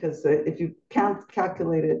 because if you can't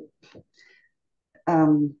calculate it,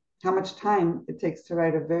 how much time it takes to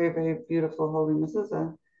write a very, very beautiful holy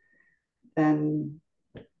mezuzah, then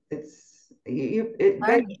it's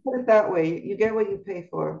put it that way. You get what you pay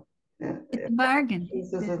for. It's a bargain.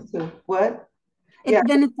 What?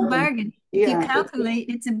 Then it's a bargain. If you calculate,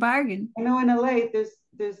 it's a bargain. I know in LA,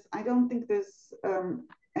 I don't think there's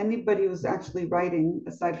anybody who's actually writing,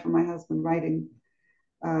 aside from my husband, writing.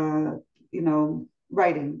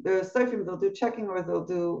 Writing. There are certain, they'll do checking, or they'll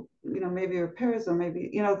do, maybe repairs, or maybe,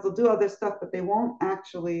 they'll do other stuff, but they won't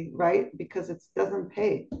actually write because it doesn't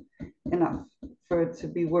pay enough for it to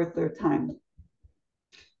be worth their time.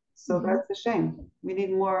 So that's a shame. We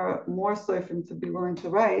need more soifim to be willing to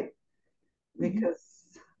write, because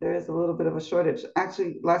there is a little bit of a shortage.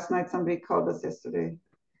 Actually, last night somebody called us yesterday.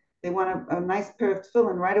 They want a nice pair of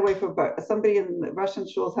tefillin right away for somebody in the Russian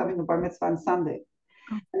shul is having a bar mitzvah on Sunday.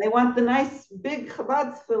 And they want the nice big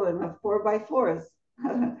Chabad tefillin of 4x4s.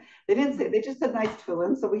 They didn't say, they just said nice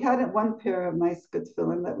tefillin. So we had one pair of nice good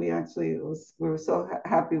tefillin that we were so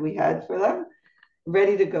happy we had for them,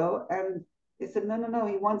 ready to go. And they said, no,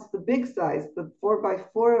 he wants the big size, the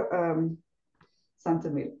 4x4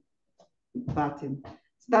 centimeter batim.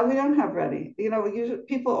 So that we don't have ready. Usually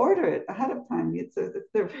people order it ahead of time.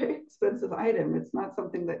 They're a very expensive item. It's not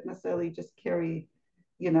something that necessarily just carry,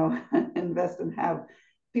 invest and have.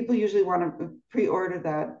 People usually want to pre-order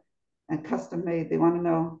that and custom made. They want to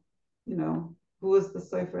know, who is the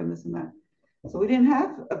sofer and this and that. So we didn't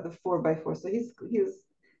have the 4x4. So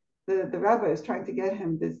the rabbi is trying to get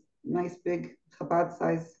him this nice big Chabad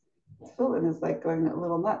size tefillin. Is like going a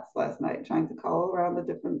little nuts last night, trying to call around the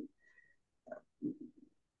different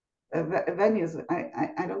venues.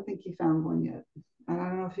 I don't think he found one yet. I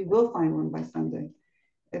don't know if he will find one by Sunday.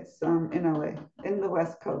 It's in LA, in the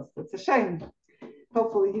West Coast. It's a shame.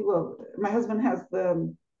 Hopefully he will. My husband has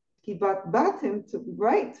he bought him to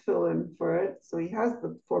write tefillin for it. So he has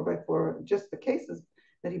the 4x4, just the cases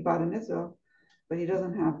that he bought in Israel, but he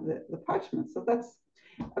doesn't have the parchment. So that's,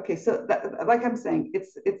 okay. So like I'm saying,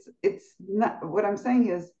 it's not, what I'm saying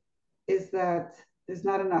is that there's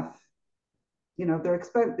not enough, they're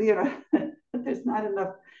expensive, there's not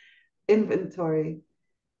enough inventory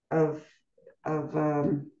of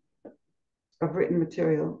written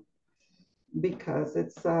material, because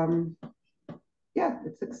it's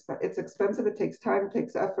expensive. It takes time, it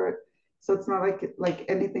takes effort. So it's not like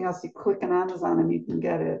anything else. You click on Amazon and you can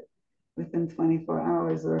get it within 24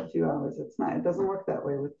 hours or a few hours. It doesn't work that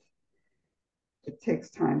way. It takes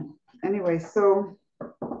time. Anyway, so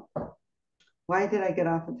why did I get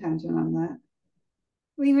off a tangent on that?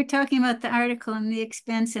 We were talking about the article and the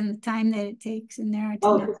expense and the time that it takes in there.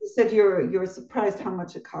 Oh, because you said you're surprised how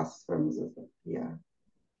much it costs for a mezuzah. Yeah.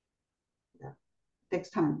 Takes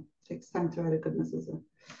time. Takes time to write a good mezuzah.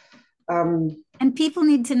 and people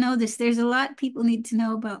need to know this. There's a lot people need to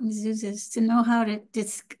know about mezuzahs to know how to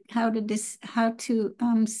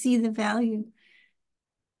see the value.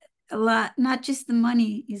 A lot, not just the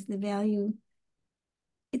money is the value.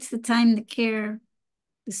 It's the time, the care,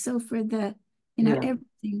 the sofa,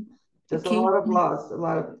 everything. There's a lot of laws,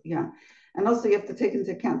 and also you have to take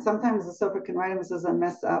into account. Sometimes the sofa can write a mezuzah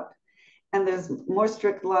mess up. And there's more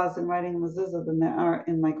strict laws in writing a mezuzah than there are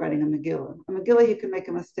in like writing a Megillah. A Megillah, you can make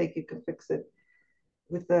a mistake, you can fix it.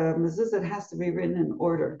 With the mezuzah, it has to be written in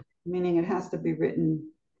order, meaning it has to be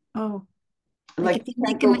written. Oh, like if you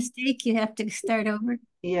make a mistake, you have to start over.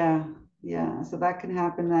 Yeah. So that can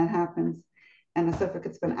happen. That happens, and a sefer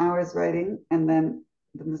could spend hours writing, and then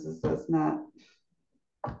the mezuzah is not.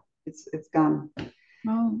 It's gone.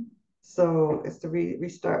 Oh. So it's to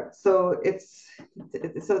restart. So it's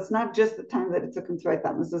not just the time that it took him to write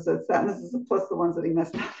that mezuzah. It's that mezuzah plus the ones that he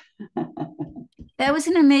messed up. That was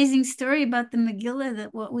an amazing story about the Megillah,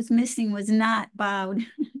 that what was missing was not bowed.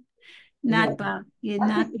 Bowed.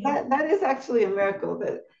 That is actually a miracle.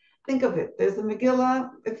 That think of it. There's a Megillah.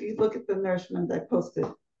 If you look at the nourishment I posted,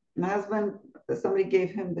 my husband, somebody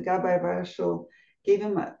gave him, the Gabbai of our shul, gave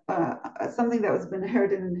him something that was been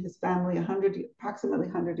inherited in his family, approximately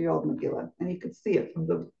 100-year-old Megillah, and you could see it from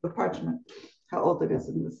the parchment, how old it is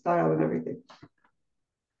and the style and everything.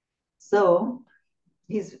 So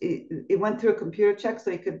he went through a computer check,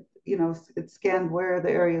 so he could, it scanned where are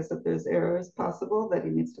the areas that there's errors possible that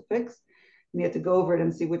he needs to fix, and he had to go over it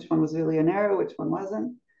and see which one was really an error, which one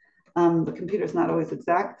wasn't. The computer's not always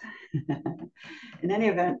exact. In any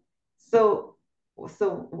event, so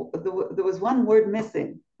there was one word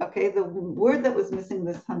missing. Okay, the word that was missing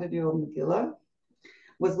this 100-year-old Megillah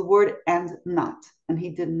was the word and not, and he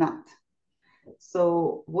did not.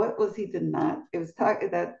 So what was he did not? It was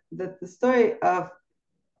talking that the story of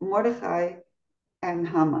Mordechai and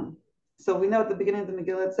Haman. So we know at the beginning of the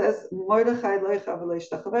Megillah it says Mordechai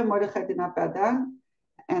did not bow down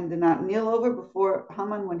and did not kneel over before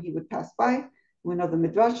Haman when he would pass by. We know the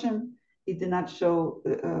Midrashim, he did not show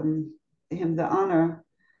him the honor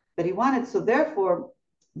that he wanted. So therefore,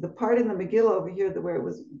 the part in the Megillah over here where it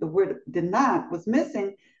was the word did not was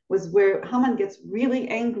missing was where Haman gets really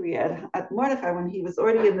angry at Mordechai when he was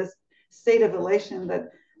already in this state of elation that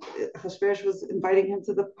Hashverosh was inviting him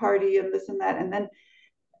to the party and this and that. And then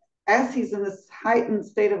as he's in this heightened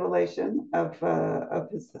state of elation of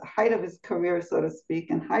his height of his career, so to speak,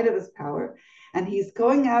 and height of his power, and he's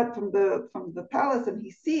going out from the palace and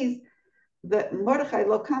he sees that Mordechai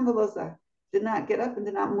lo kam v'lo zah did not get up and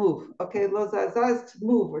did not move. Okay, lo zah is to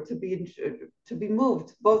move or to be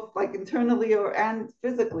moved, both like internally and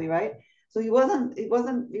physically, right? So he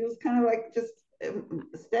was kind of like just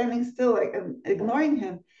standing still, like ignoring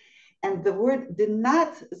him. And the word did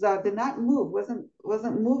not move, wasn't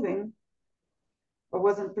moving, or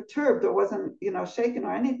wasn't perturbed, or wasn't shaken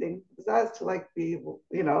or anything. Zah is to like be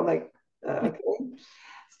okay,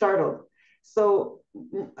 startled. So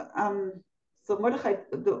Mordechai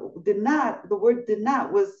the word did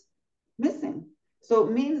not was missing. So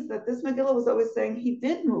it means that this Megillah was always saying he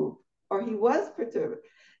did move or he was perturbed.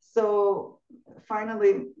 So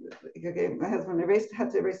finally, my husband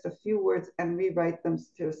had to erase a few words and rewrite them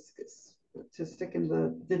to stick in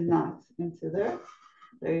the did not into there.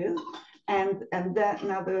 There he is. And that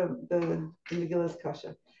now the Megillah is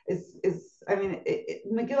kosher.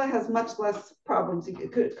 Megillah has much less problems.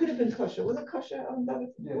 It could have been kosher. Was it kosher?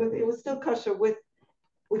 It was still kosher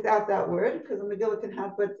without that word, because the Megillah can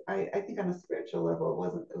have, but I think on a spiritual level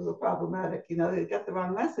it was problematic. They got the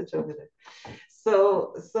wrong message over there.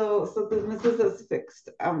 So the mezuzah is fixed.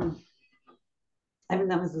 That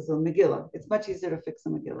mezuzah, Megillah. It's much easier to fix a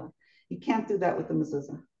Megillah. You can't do that with the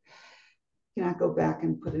mezuzah. You cannot go back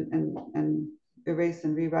and put it and erase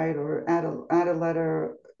and rewrite or add a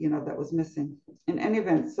letter, that was missing. In any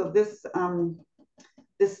event, so this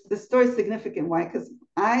story is significant. Why? Because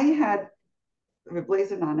I had Reb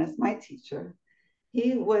Blazer Nanes, my teacher.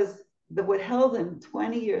 He was what held him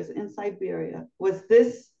 20 years in Siberia was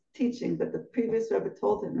this teaching that the previous Rebbe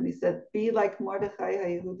told him, and he said, "Be like Mordechai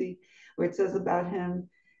HaYehudi," where it says about him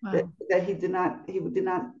that he did not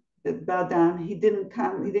bow down, he didn't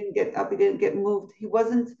come, he didn't get up, he didn't get moved, he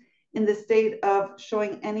wasn't in the state of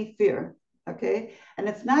showing any fear. Okay, and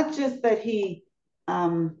it's not just that he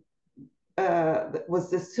was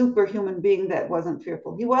this superhuman being that wasn't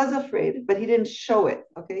fearful. He was afraid, but he didn't show it.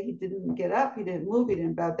 Okay, he didn't get up, he didn't move, he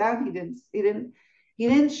didn't bow down, he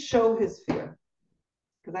didn't show his fear.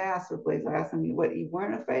 Because I asked Blazer, I asked him, "What, you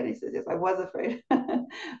weren't afraid?" He says, "Yes, I was afraid,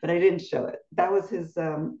 but I didn't show it." That was his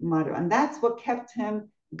motto, and that's what kept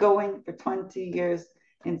him going for 20 years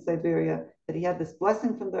in Siberia, that he had this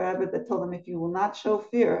blessing from the Rebbe that told him, if you will not show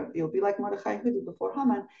fear, you'll be like Mordechai Yehudi before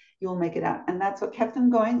Haman, you will make it out. And that's what kept him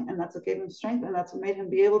going, and that's what gave him strength, and that's what made him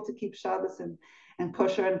be able to keep Shabbos and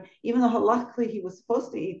kosher. And even though halachically he was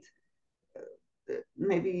supposed to eat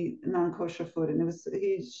maybe non-kosher food, and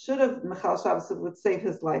he should have, Michal Shabbos would save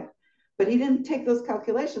his life, but he didn't take those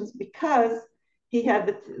calculations because he had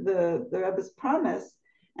the Rebbe's promise,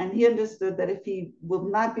 and he understood that if he will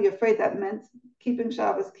not be afraid, that meant keeping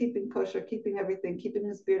Shabbos, keeping kosher, keeping everything, keeping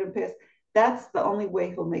his beard and pace. That's the only way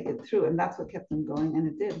he'll make it through, and that's what kept him going, and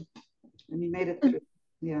it did, and he made it through.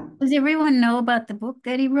 Yeah. Does everyone know about the book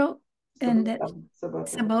that he wrote? And that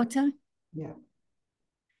Sabota? Yeah.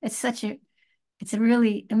 It's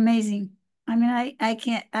really amazing. I mean,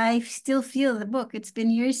 I still feel the book. It's been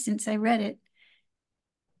years since I read it.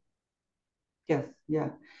 Yes, yeah.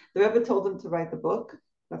 The Rebbe told him to write the book.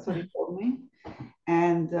 That's what he told me.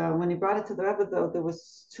 And when he brought it to the Rebbe, though, there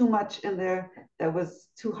was too much in there that was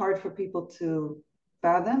too hard for people to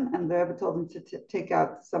fathom. And the Rebbe told him to take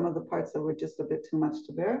out some of the parts that were just a bit too much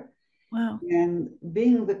to bear. Wow. And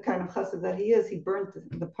being the kind of chassid that he is, he burnt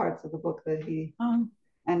the parts of the book that he... Oh.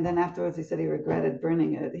 And then afterwards, he said he regretted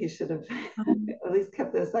burning it. He should have at least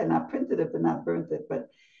kept it aside, not printed it, but not burnt it.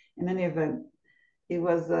 But in any event, it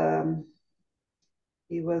was all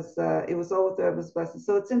with the Rebbe's blessing.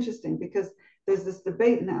 So it's interesting because there's this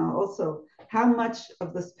debate now also, how much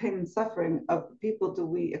of this pain and suffering of people do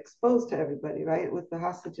we expose to everybody, right? With the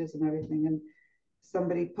hostages and everything. And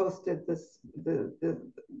somebody posted this,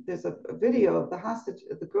 there's a video of the hostage,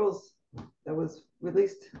 the girls that was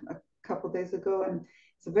released a couple days ago. And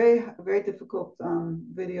it's a very, very difficult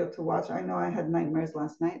video to watch. I know I had nightmares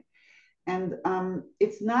last night. And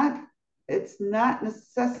it's not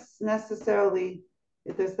necessarily,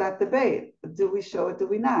 there's that debate. Do we show it? Do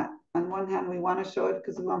we not? On one hand, we want to show it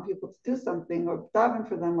because we want people to do something or daven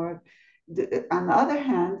for them. Or on the other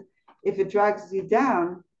hand, if it drags you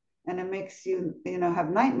down and it makes you,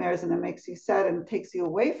 have nightmares and it makes you sad and it takes you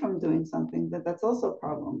away from doing something, that's also a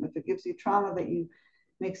problem. If it gives you trauma that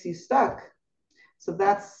makes you stuck. So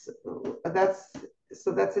that's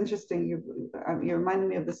interesting. You reminded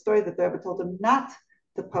me of the story that the Rebbe told him not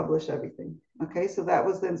to publish everything. Okay, so that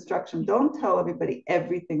was the instruction. Don't tell everybody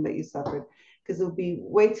everything that you suffered because it would be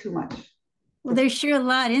way too much. Well, there's sure a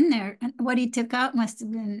lot in there. What he took out must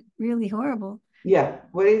have been really horrible. Yeah,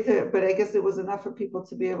 but I guess it was enough for people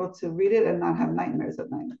to be able to read it and not have nightmares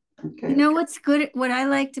at night. Okay. You know what's good? What I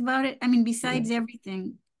liked about it, I mean, besides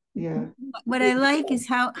everything. Yeah. What I like is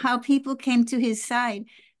how people came to his side.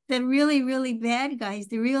 The really, really bad guys,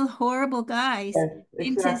 the real horrible guys,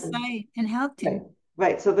 came to his side and helped him.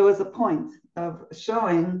 Right. So there was a point of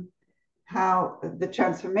showing how the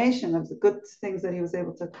transformation of the good things that he was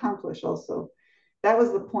able to accomplish also. That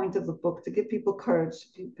was the point of the book, to give people courage,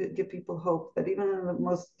 to give people hope that even in the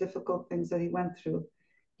most difficult things that he went through,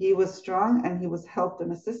 he was strong and he was helped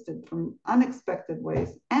and assisted from unexpected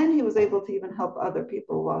ways. And he was able to even help other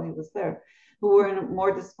people while he was there, who were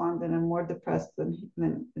more despondent and more depressed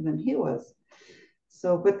than he was.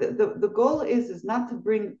 So, but the goal is not to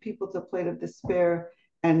bring people to a place of despair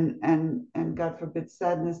and God forbid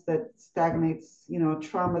sadness that stagnates,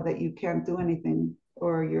 trauma that you can't do anything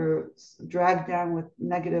or you're dragged down with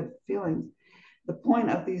negative feelings. The point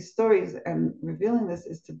of these stories and revealing this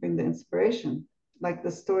is to bring the inspiration, like the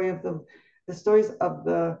story of the stories of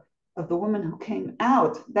the woman who came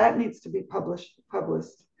out. That needs to be published. How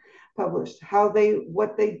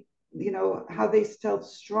they felt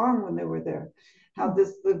strong when they were there. How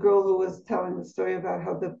the girl who was telling the story about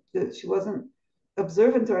how she wasn't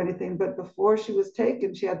observant or anything, but before she was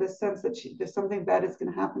taken, she had this sense that there's something bad is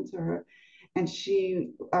going to happen to her, and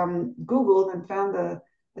she Googled and found a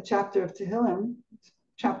chapter of Tehillim,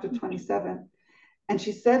 chapter 27, and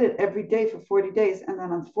she said it every day for 40 days, and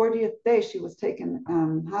then on the 40th day she was taken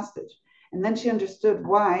hostage, and then she understood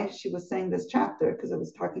why she was saying this chapter, because it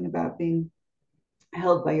was talking about being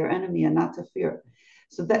held by your enemy and not to fear.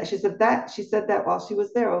 So that she said that while she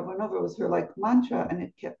was there over and over. It was her like mantra, and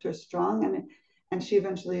it kept her strong, and she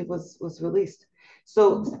eventually was released.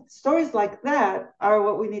 So stories like that are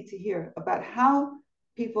what we need to hear about how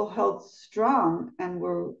people held strong and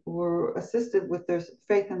were assisted with their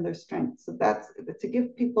faith and their strength. So that's to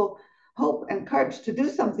give people hope and courage to do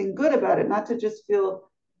something good about it, not to just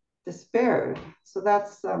feel despaired. So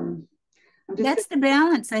that's the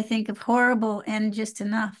balance, I think, of horrible and just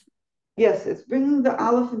enough. Yes, it's bringing the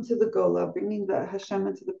Aleph into the Gola, bringing the Hashem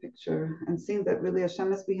into the picture, and seeing that really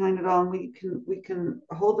Hashem is behind it all, and we can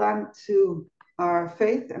hold on to our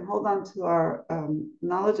faith and hold on to our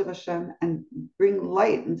knowledge of Hashem and bring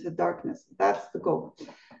light into darkness. That's the goal.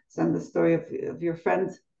 So, and the story of your friend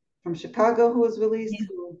from Chicago who was released,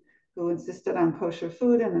 who insisted on kosher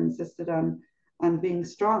food and insisted on being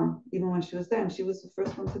strong, even when she was there. And she was the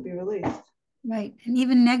first one to be released. Right. And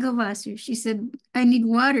even Negovasser, she said, I need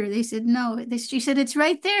water. They said, no. She said, it's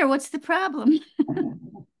right there. What's the problem?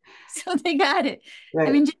 So they got it. Right.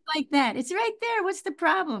 I mean, just like that. It's right there. What's the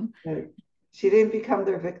problem? Right. She didn't become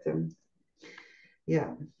their victim.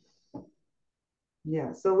 Yeah.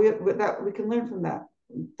 Yeah. So we can learn from that.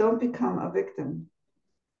 Don't become a victim.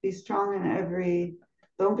 Be strong in every.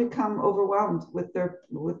 Don't become overwhelmed with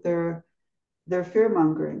their fear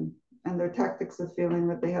mongering and their tactics of feeling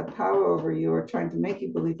that they have power over you or trying to make you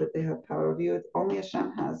believe that they have power over you. It's only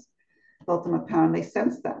Hashem has ultimate power, and they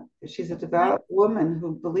sense that. She's a devout woman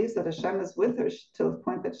who believes that Hashem is with her to the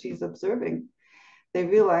point that she's observing. They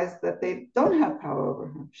realize that they don't have power over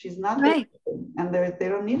her. She's not right, and they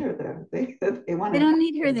don't need her there. They don't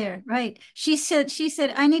need her there. Right. She said,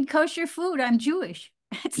 I need kosher food. I'm Jewish.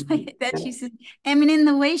 It's like that. She said, I mean, in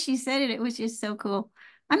the way she said it was just so cool.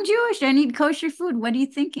 I'm Jewish. I need kosher food. What are you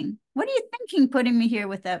thinking? What are you thinking putting me here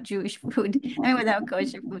without Jewish food and without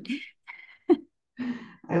kosher food?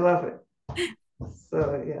 I love it.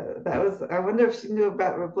 So yeah, I wonder if she knew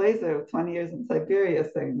about Rebbes 20 years in Siberia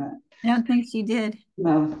saying that. I don't think she did.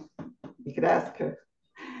 No, you could ask her.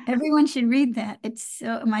 Everyone should read that.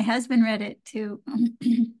 My husband read it too.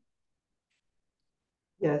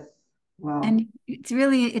 Yes. Wow. And it's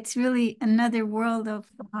really another world of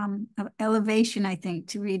elevation, I think,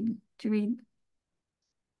 to read.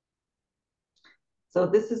 So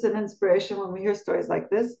this is an inspiration when we hear stories like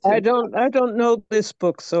this. I don't know this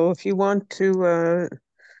book, so if you want to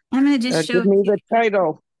I'm going to just show give me the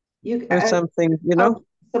title or something,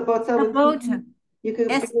 Sabota. You could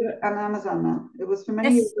get it on Amazon now. It was for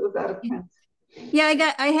many years, it was out of print.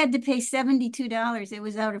 Yeah, I had to pay $72. It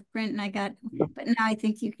was out of print, and but now I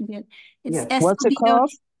think you can get it. It's what's it called?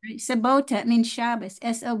 Sabota. It means Shabbos.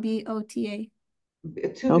 Sobota.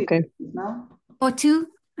 Okay. No? Oh, two?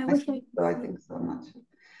 I think so much.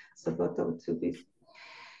 Sabota with 2 B's.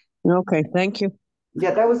 Okay, thank you.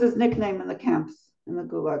 Yeah, that was his nickname in the camps, in the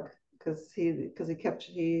Gulag, because he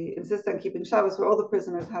insisted on keeping Shabbos, where all the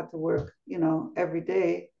prisoners had to work, every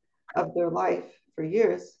day of their life for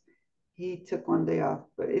years. He took 1 day off,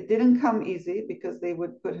 but it didn't come easy because they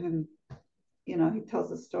would put him, he tells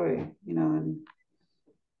the story, and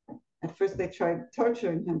at first they tried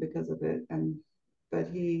torturing him because of it, but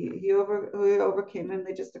he overcame it, and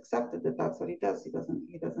they just accepted that that's what he does. He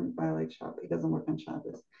doesn't violate Shabbos. He doesn't work on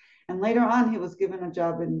Shabbos. And later on, he was given a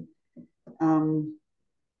job in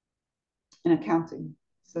accounting.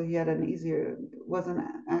 So he had an easier, wasn't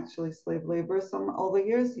actually slave labor. All the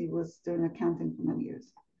years he was doing accounting for many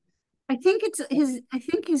years. I think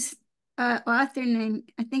his author name,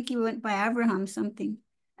 I think he went by Abraham something.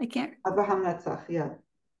 I can't. Abraham Netzach, yeah.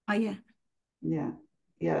 Oh yeah. Yeah.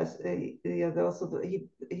 Yes. Yeah. Also,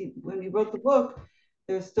 when he wrote the book,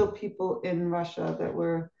 there's still people in Russia that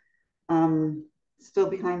were still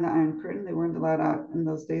behind the Iron Curtain. They weren't allowed out in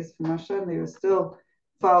those days from Russia, and they were still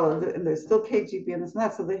followed, and there's still KGB and this and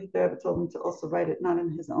that. So they told him to also write it not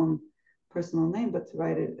in his own personal name, but to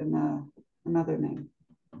write it in another name,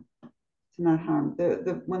 to not harm.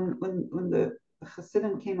 When the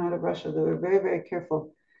Hasidim came out of Russia, they were very, very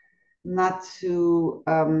careful not to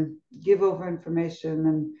give over information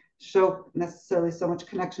and show necessarily so much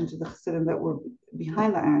connection to the Hasidim that were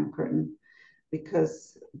behind the Iron Curtain,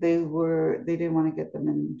 because they didn't want to get them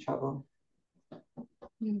in trouble.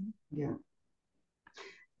 Mm-hmm. Yeah.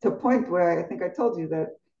 To a point where I think I told you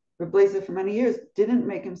that Rebbes for many years didn't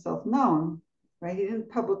make himself known, right? He didn't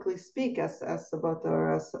publicly speak as Sabota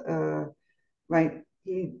or as right.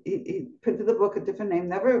 He printed the book a different name,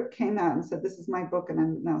 never came out and said, this is my book and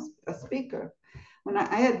I'm now a speaker. When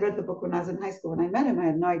I had read the book when I was in high school, when I met him, I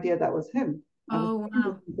had no idea that was him. Oh,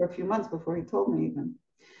 wow. For a few months before he told me even.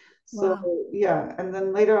 So, wow. Yeah. And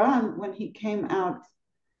then later on, when he came out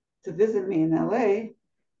to visit me in LA,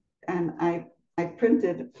 and I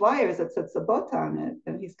printed flyers that said Sabota on it,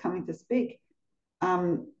 and he's coming to speak,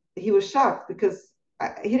 he was shocked because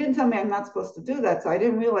he didn't tell me I'm not supposed to do that, so I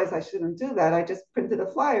didn't realize I shouldn't do that. I just printed a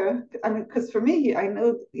flyer. I mean, because for me, I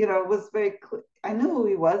knew, it was very clear. I knew who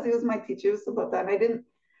he was. He was my teacher. He was about that. And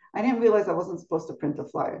I didn't realize I wasn't supposed to print a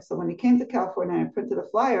flyer. So when he came to California and I printed a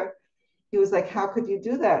flyer, he was like, "How could you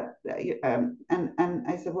do that?" And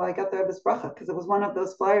I said, "Well, I got the Rebbe's bracha," because it was one of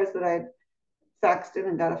those flyers that I had faxed in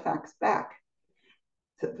and got a fax back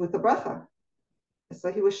with the bracha.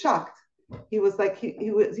 So he was shocked. he was like,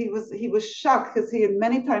 he was shocked because he had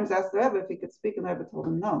many times asked the Rebbe if he could speak, and the Rebbe told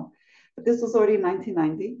him no. But this was already in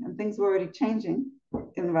 1990, and things were already changing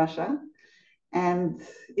in Russia. And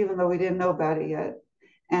even though we didn't know about it yet,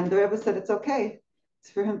 and the Rebbe said it's okay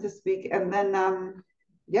for him to speak. And then,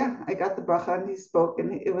 I got the bracha, and he spoke,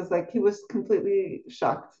 and it was like he was completely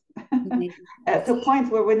shocked. At the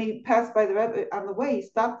point where when he passed by the Rebbe on the way, he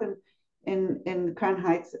stopped in Crown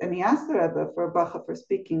Heights, and he asked the Rebbe for a bracha for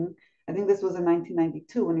speaking. I think this was in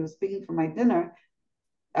 1992 when he was speaking for my dinner.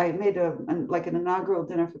 I made an inaugural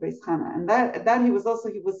dinner for Bais Chana, and that he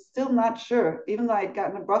was still not sure, even though I had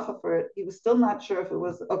gotten a bracha for it, he was still not sure if it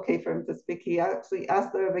was okay for him to speak. He actually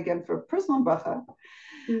asked the Rebbe again for a personal bracha.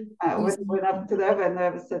 Went up to the Rebbe, and the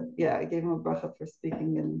Rebbe said, yeah, I gave him a bracha for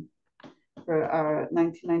speaking. And for our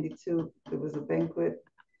 1992, it was a banquet,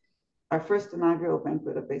 our first inaugural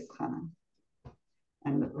banquet of Bais Chana.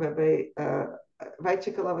 And Rabbi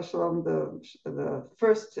Vaichik Alav Shalom, the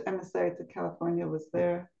first emissary to California, was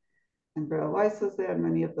there, and Beryl Weiss was there, and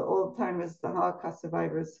many of the old timers, the Holocaust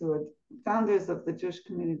survivors who are founders of the Jewish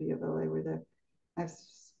community of LA were there. I have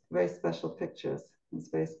very special pictures. It's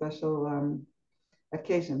a very special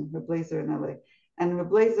occasion, Reb Blazer in LA. And Reb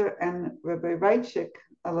Blazer and Rabbi Reichik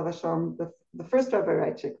Alav Shalom, the first Rabbi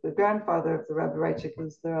Reichik, the grandfather of the Rabbi Reichik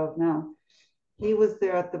who's there of now, he was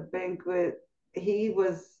there at the banquet. He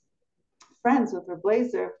was friends with Reb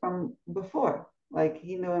Blazer from before. Like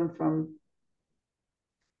he knew him from,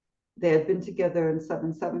 they had been together in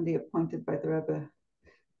 770, appointed by the Rebbe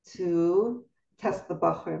to test the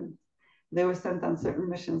Bachrim. They were sent on certain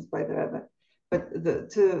missions by the Rebbe. But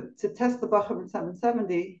to test the Bachrim in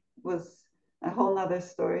 770 was a whole nother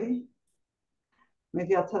story.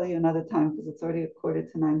 Maybe I'll tell you another time because it's already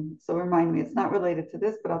 8:45. So remind me, it's not related to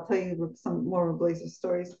this, but I'll tell you some more Reb Blazer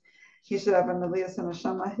stories. He should have an Aliyas and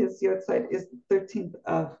Neshama. His yahrzeit is the 13th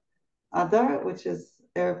of Adar, which is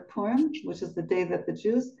Erev Purim, which is the day that the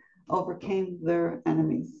Jews overcame their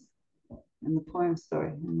enemies. In the Purim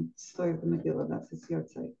story, in the story of the Megillah, that's his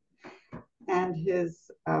yahrzeit. And his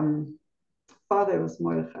father was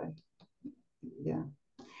Mordechai. Yeah.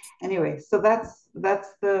 Anyway, so that's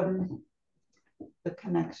the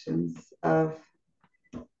connections of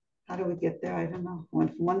how do we get there? I don't know.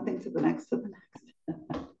 Went from one thing to the next to the next.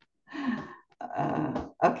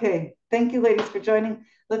 Okay, thank you, ladies, for joining.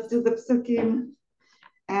 Let's do the psukim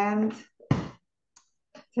and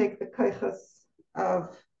take the koichos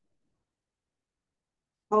of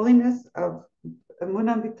holiness, of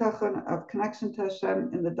emunah bitachon, of connection to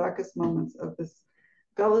Hashem in the darkest moments of this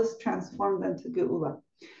galus transformed into geula.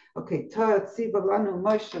 Okay, Torah tziva lanu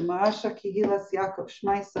Moshe ma'asha kihilas Yaakov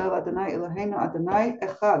Shema Yisrael Adonai Eloheinu Adonai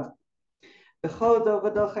Echad. B'chol dor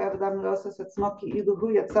v'dor chayav adam l'osas atzmo ki'ilu hu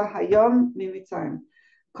yatsa hayom mimitzrayim.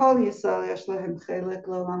 Kol Yisrael yesh lehem chelek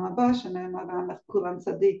l'olam haba shene'emar v'amech kulam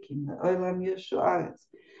tzadikim le'olam yushu aretz.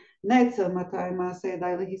 Netzer matay ma'aseh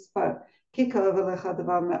yadai lehispar ki karov elecha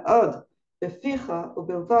davar me'od beficha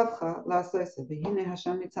u'bilvavcha la'asoseh v'hinei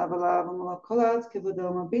Hashem nitzav alav u'molach kol ha'aretz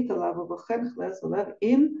kivodo mabit alav u'b'chen chles v'lev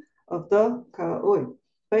im avdo ka'ra'ui.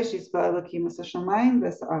 V'yishbar Elokim es hashamayim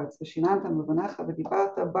v'es ha'aretz v'shinantam levanecha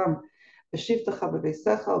v'dibarta bam בשבתך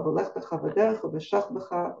בביתך ובלכתך בדרך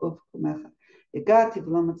ובשוכבך ובקומך. יגעתי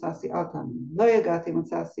ולא מצאתי אל תאמין. לא יגעתי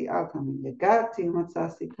מצאתי אל תאמין. יגעתי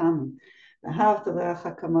ומצאתי תאמין. ואהבת לרעך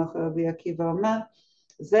כמוך. רבי עקיבא אומר,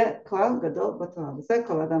 זה כלל גדול בתורה. וזה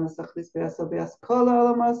כל אדם מסכליס ויעשו ביעש כל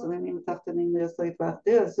העולמות, עליונים ותחתונים ליעשו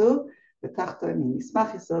יתברכתיר הזו ותחתונים.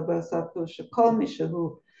 ישמח ישראל בעשיו שכל מי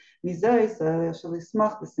שהוא מזרע ישראל אשר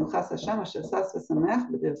לשמוח בשמחת השם אשר שש ושמח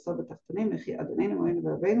בדרסו בתחתונים יחי אדוננו מורינו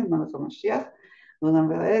ורבינו מלך המשיח לעולם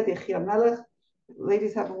ועד יחי המלך.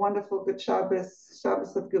 Ladies, have a wonderful good Shabbos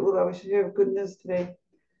of Geula. We should hear good news today.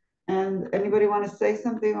 And anybody want to say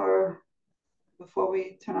something or before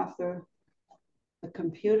we turn off the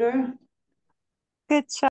computer? Good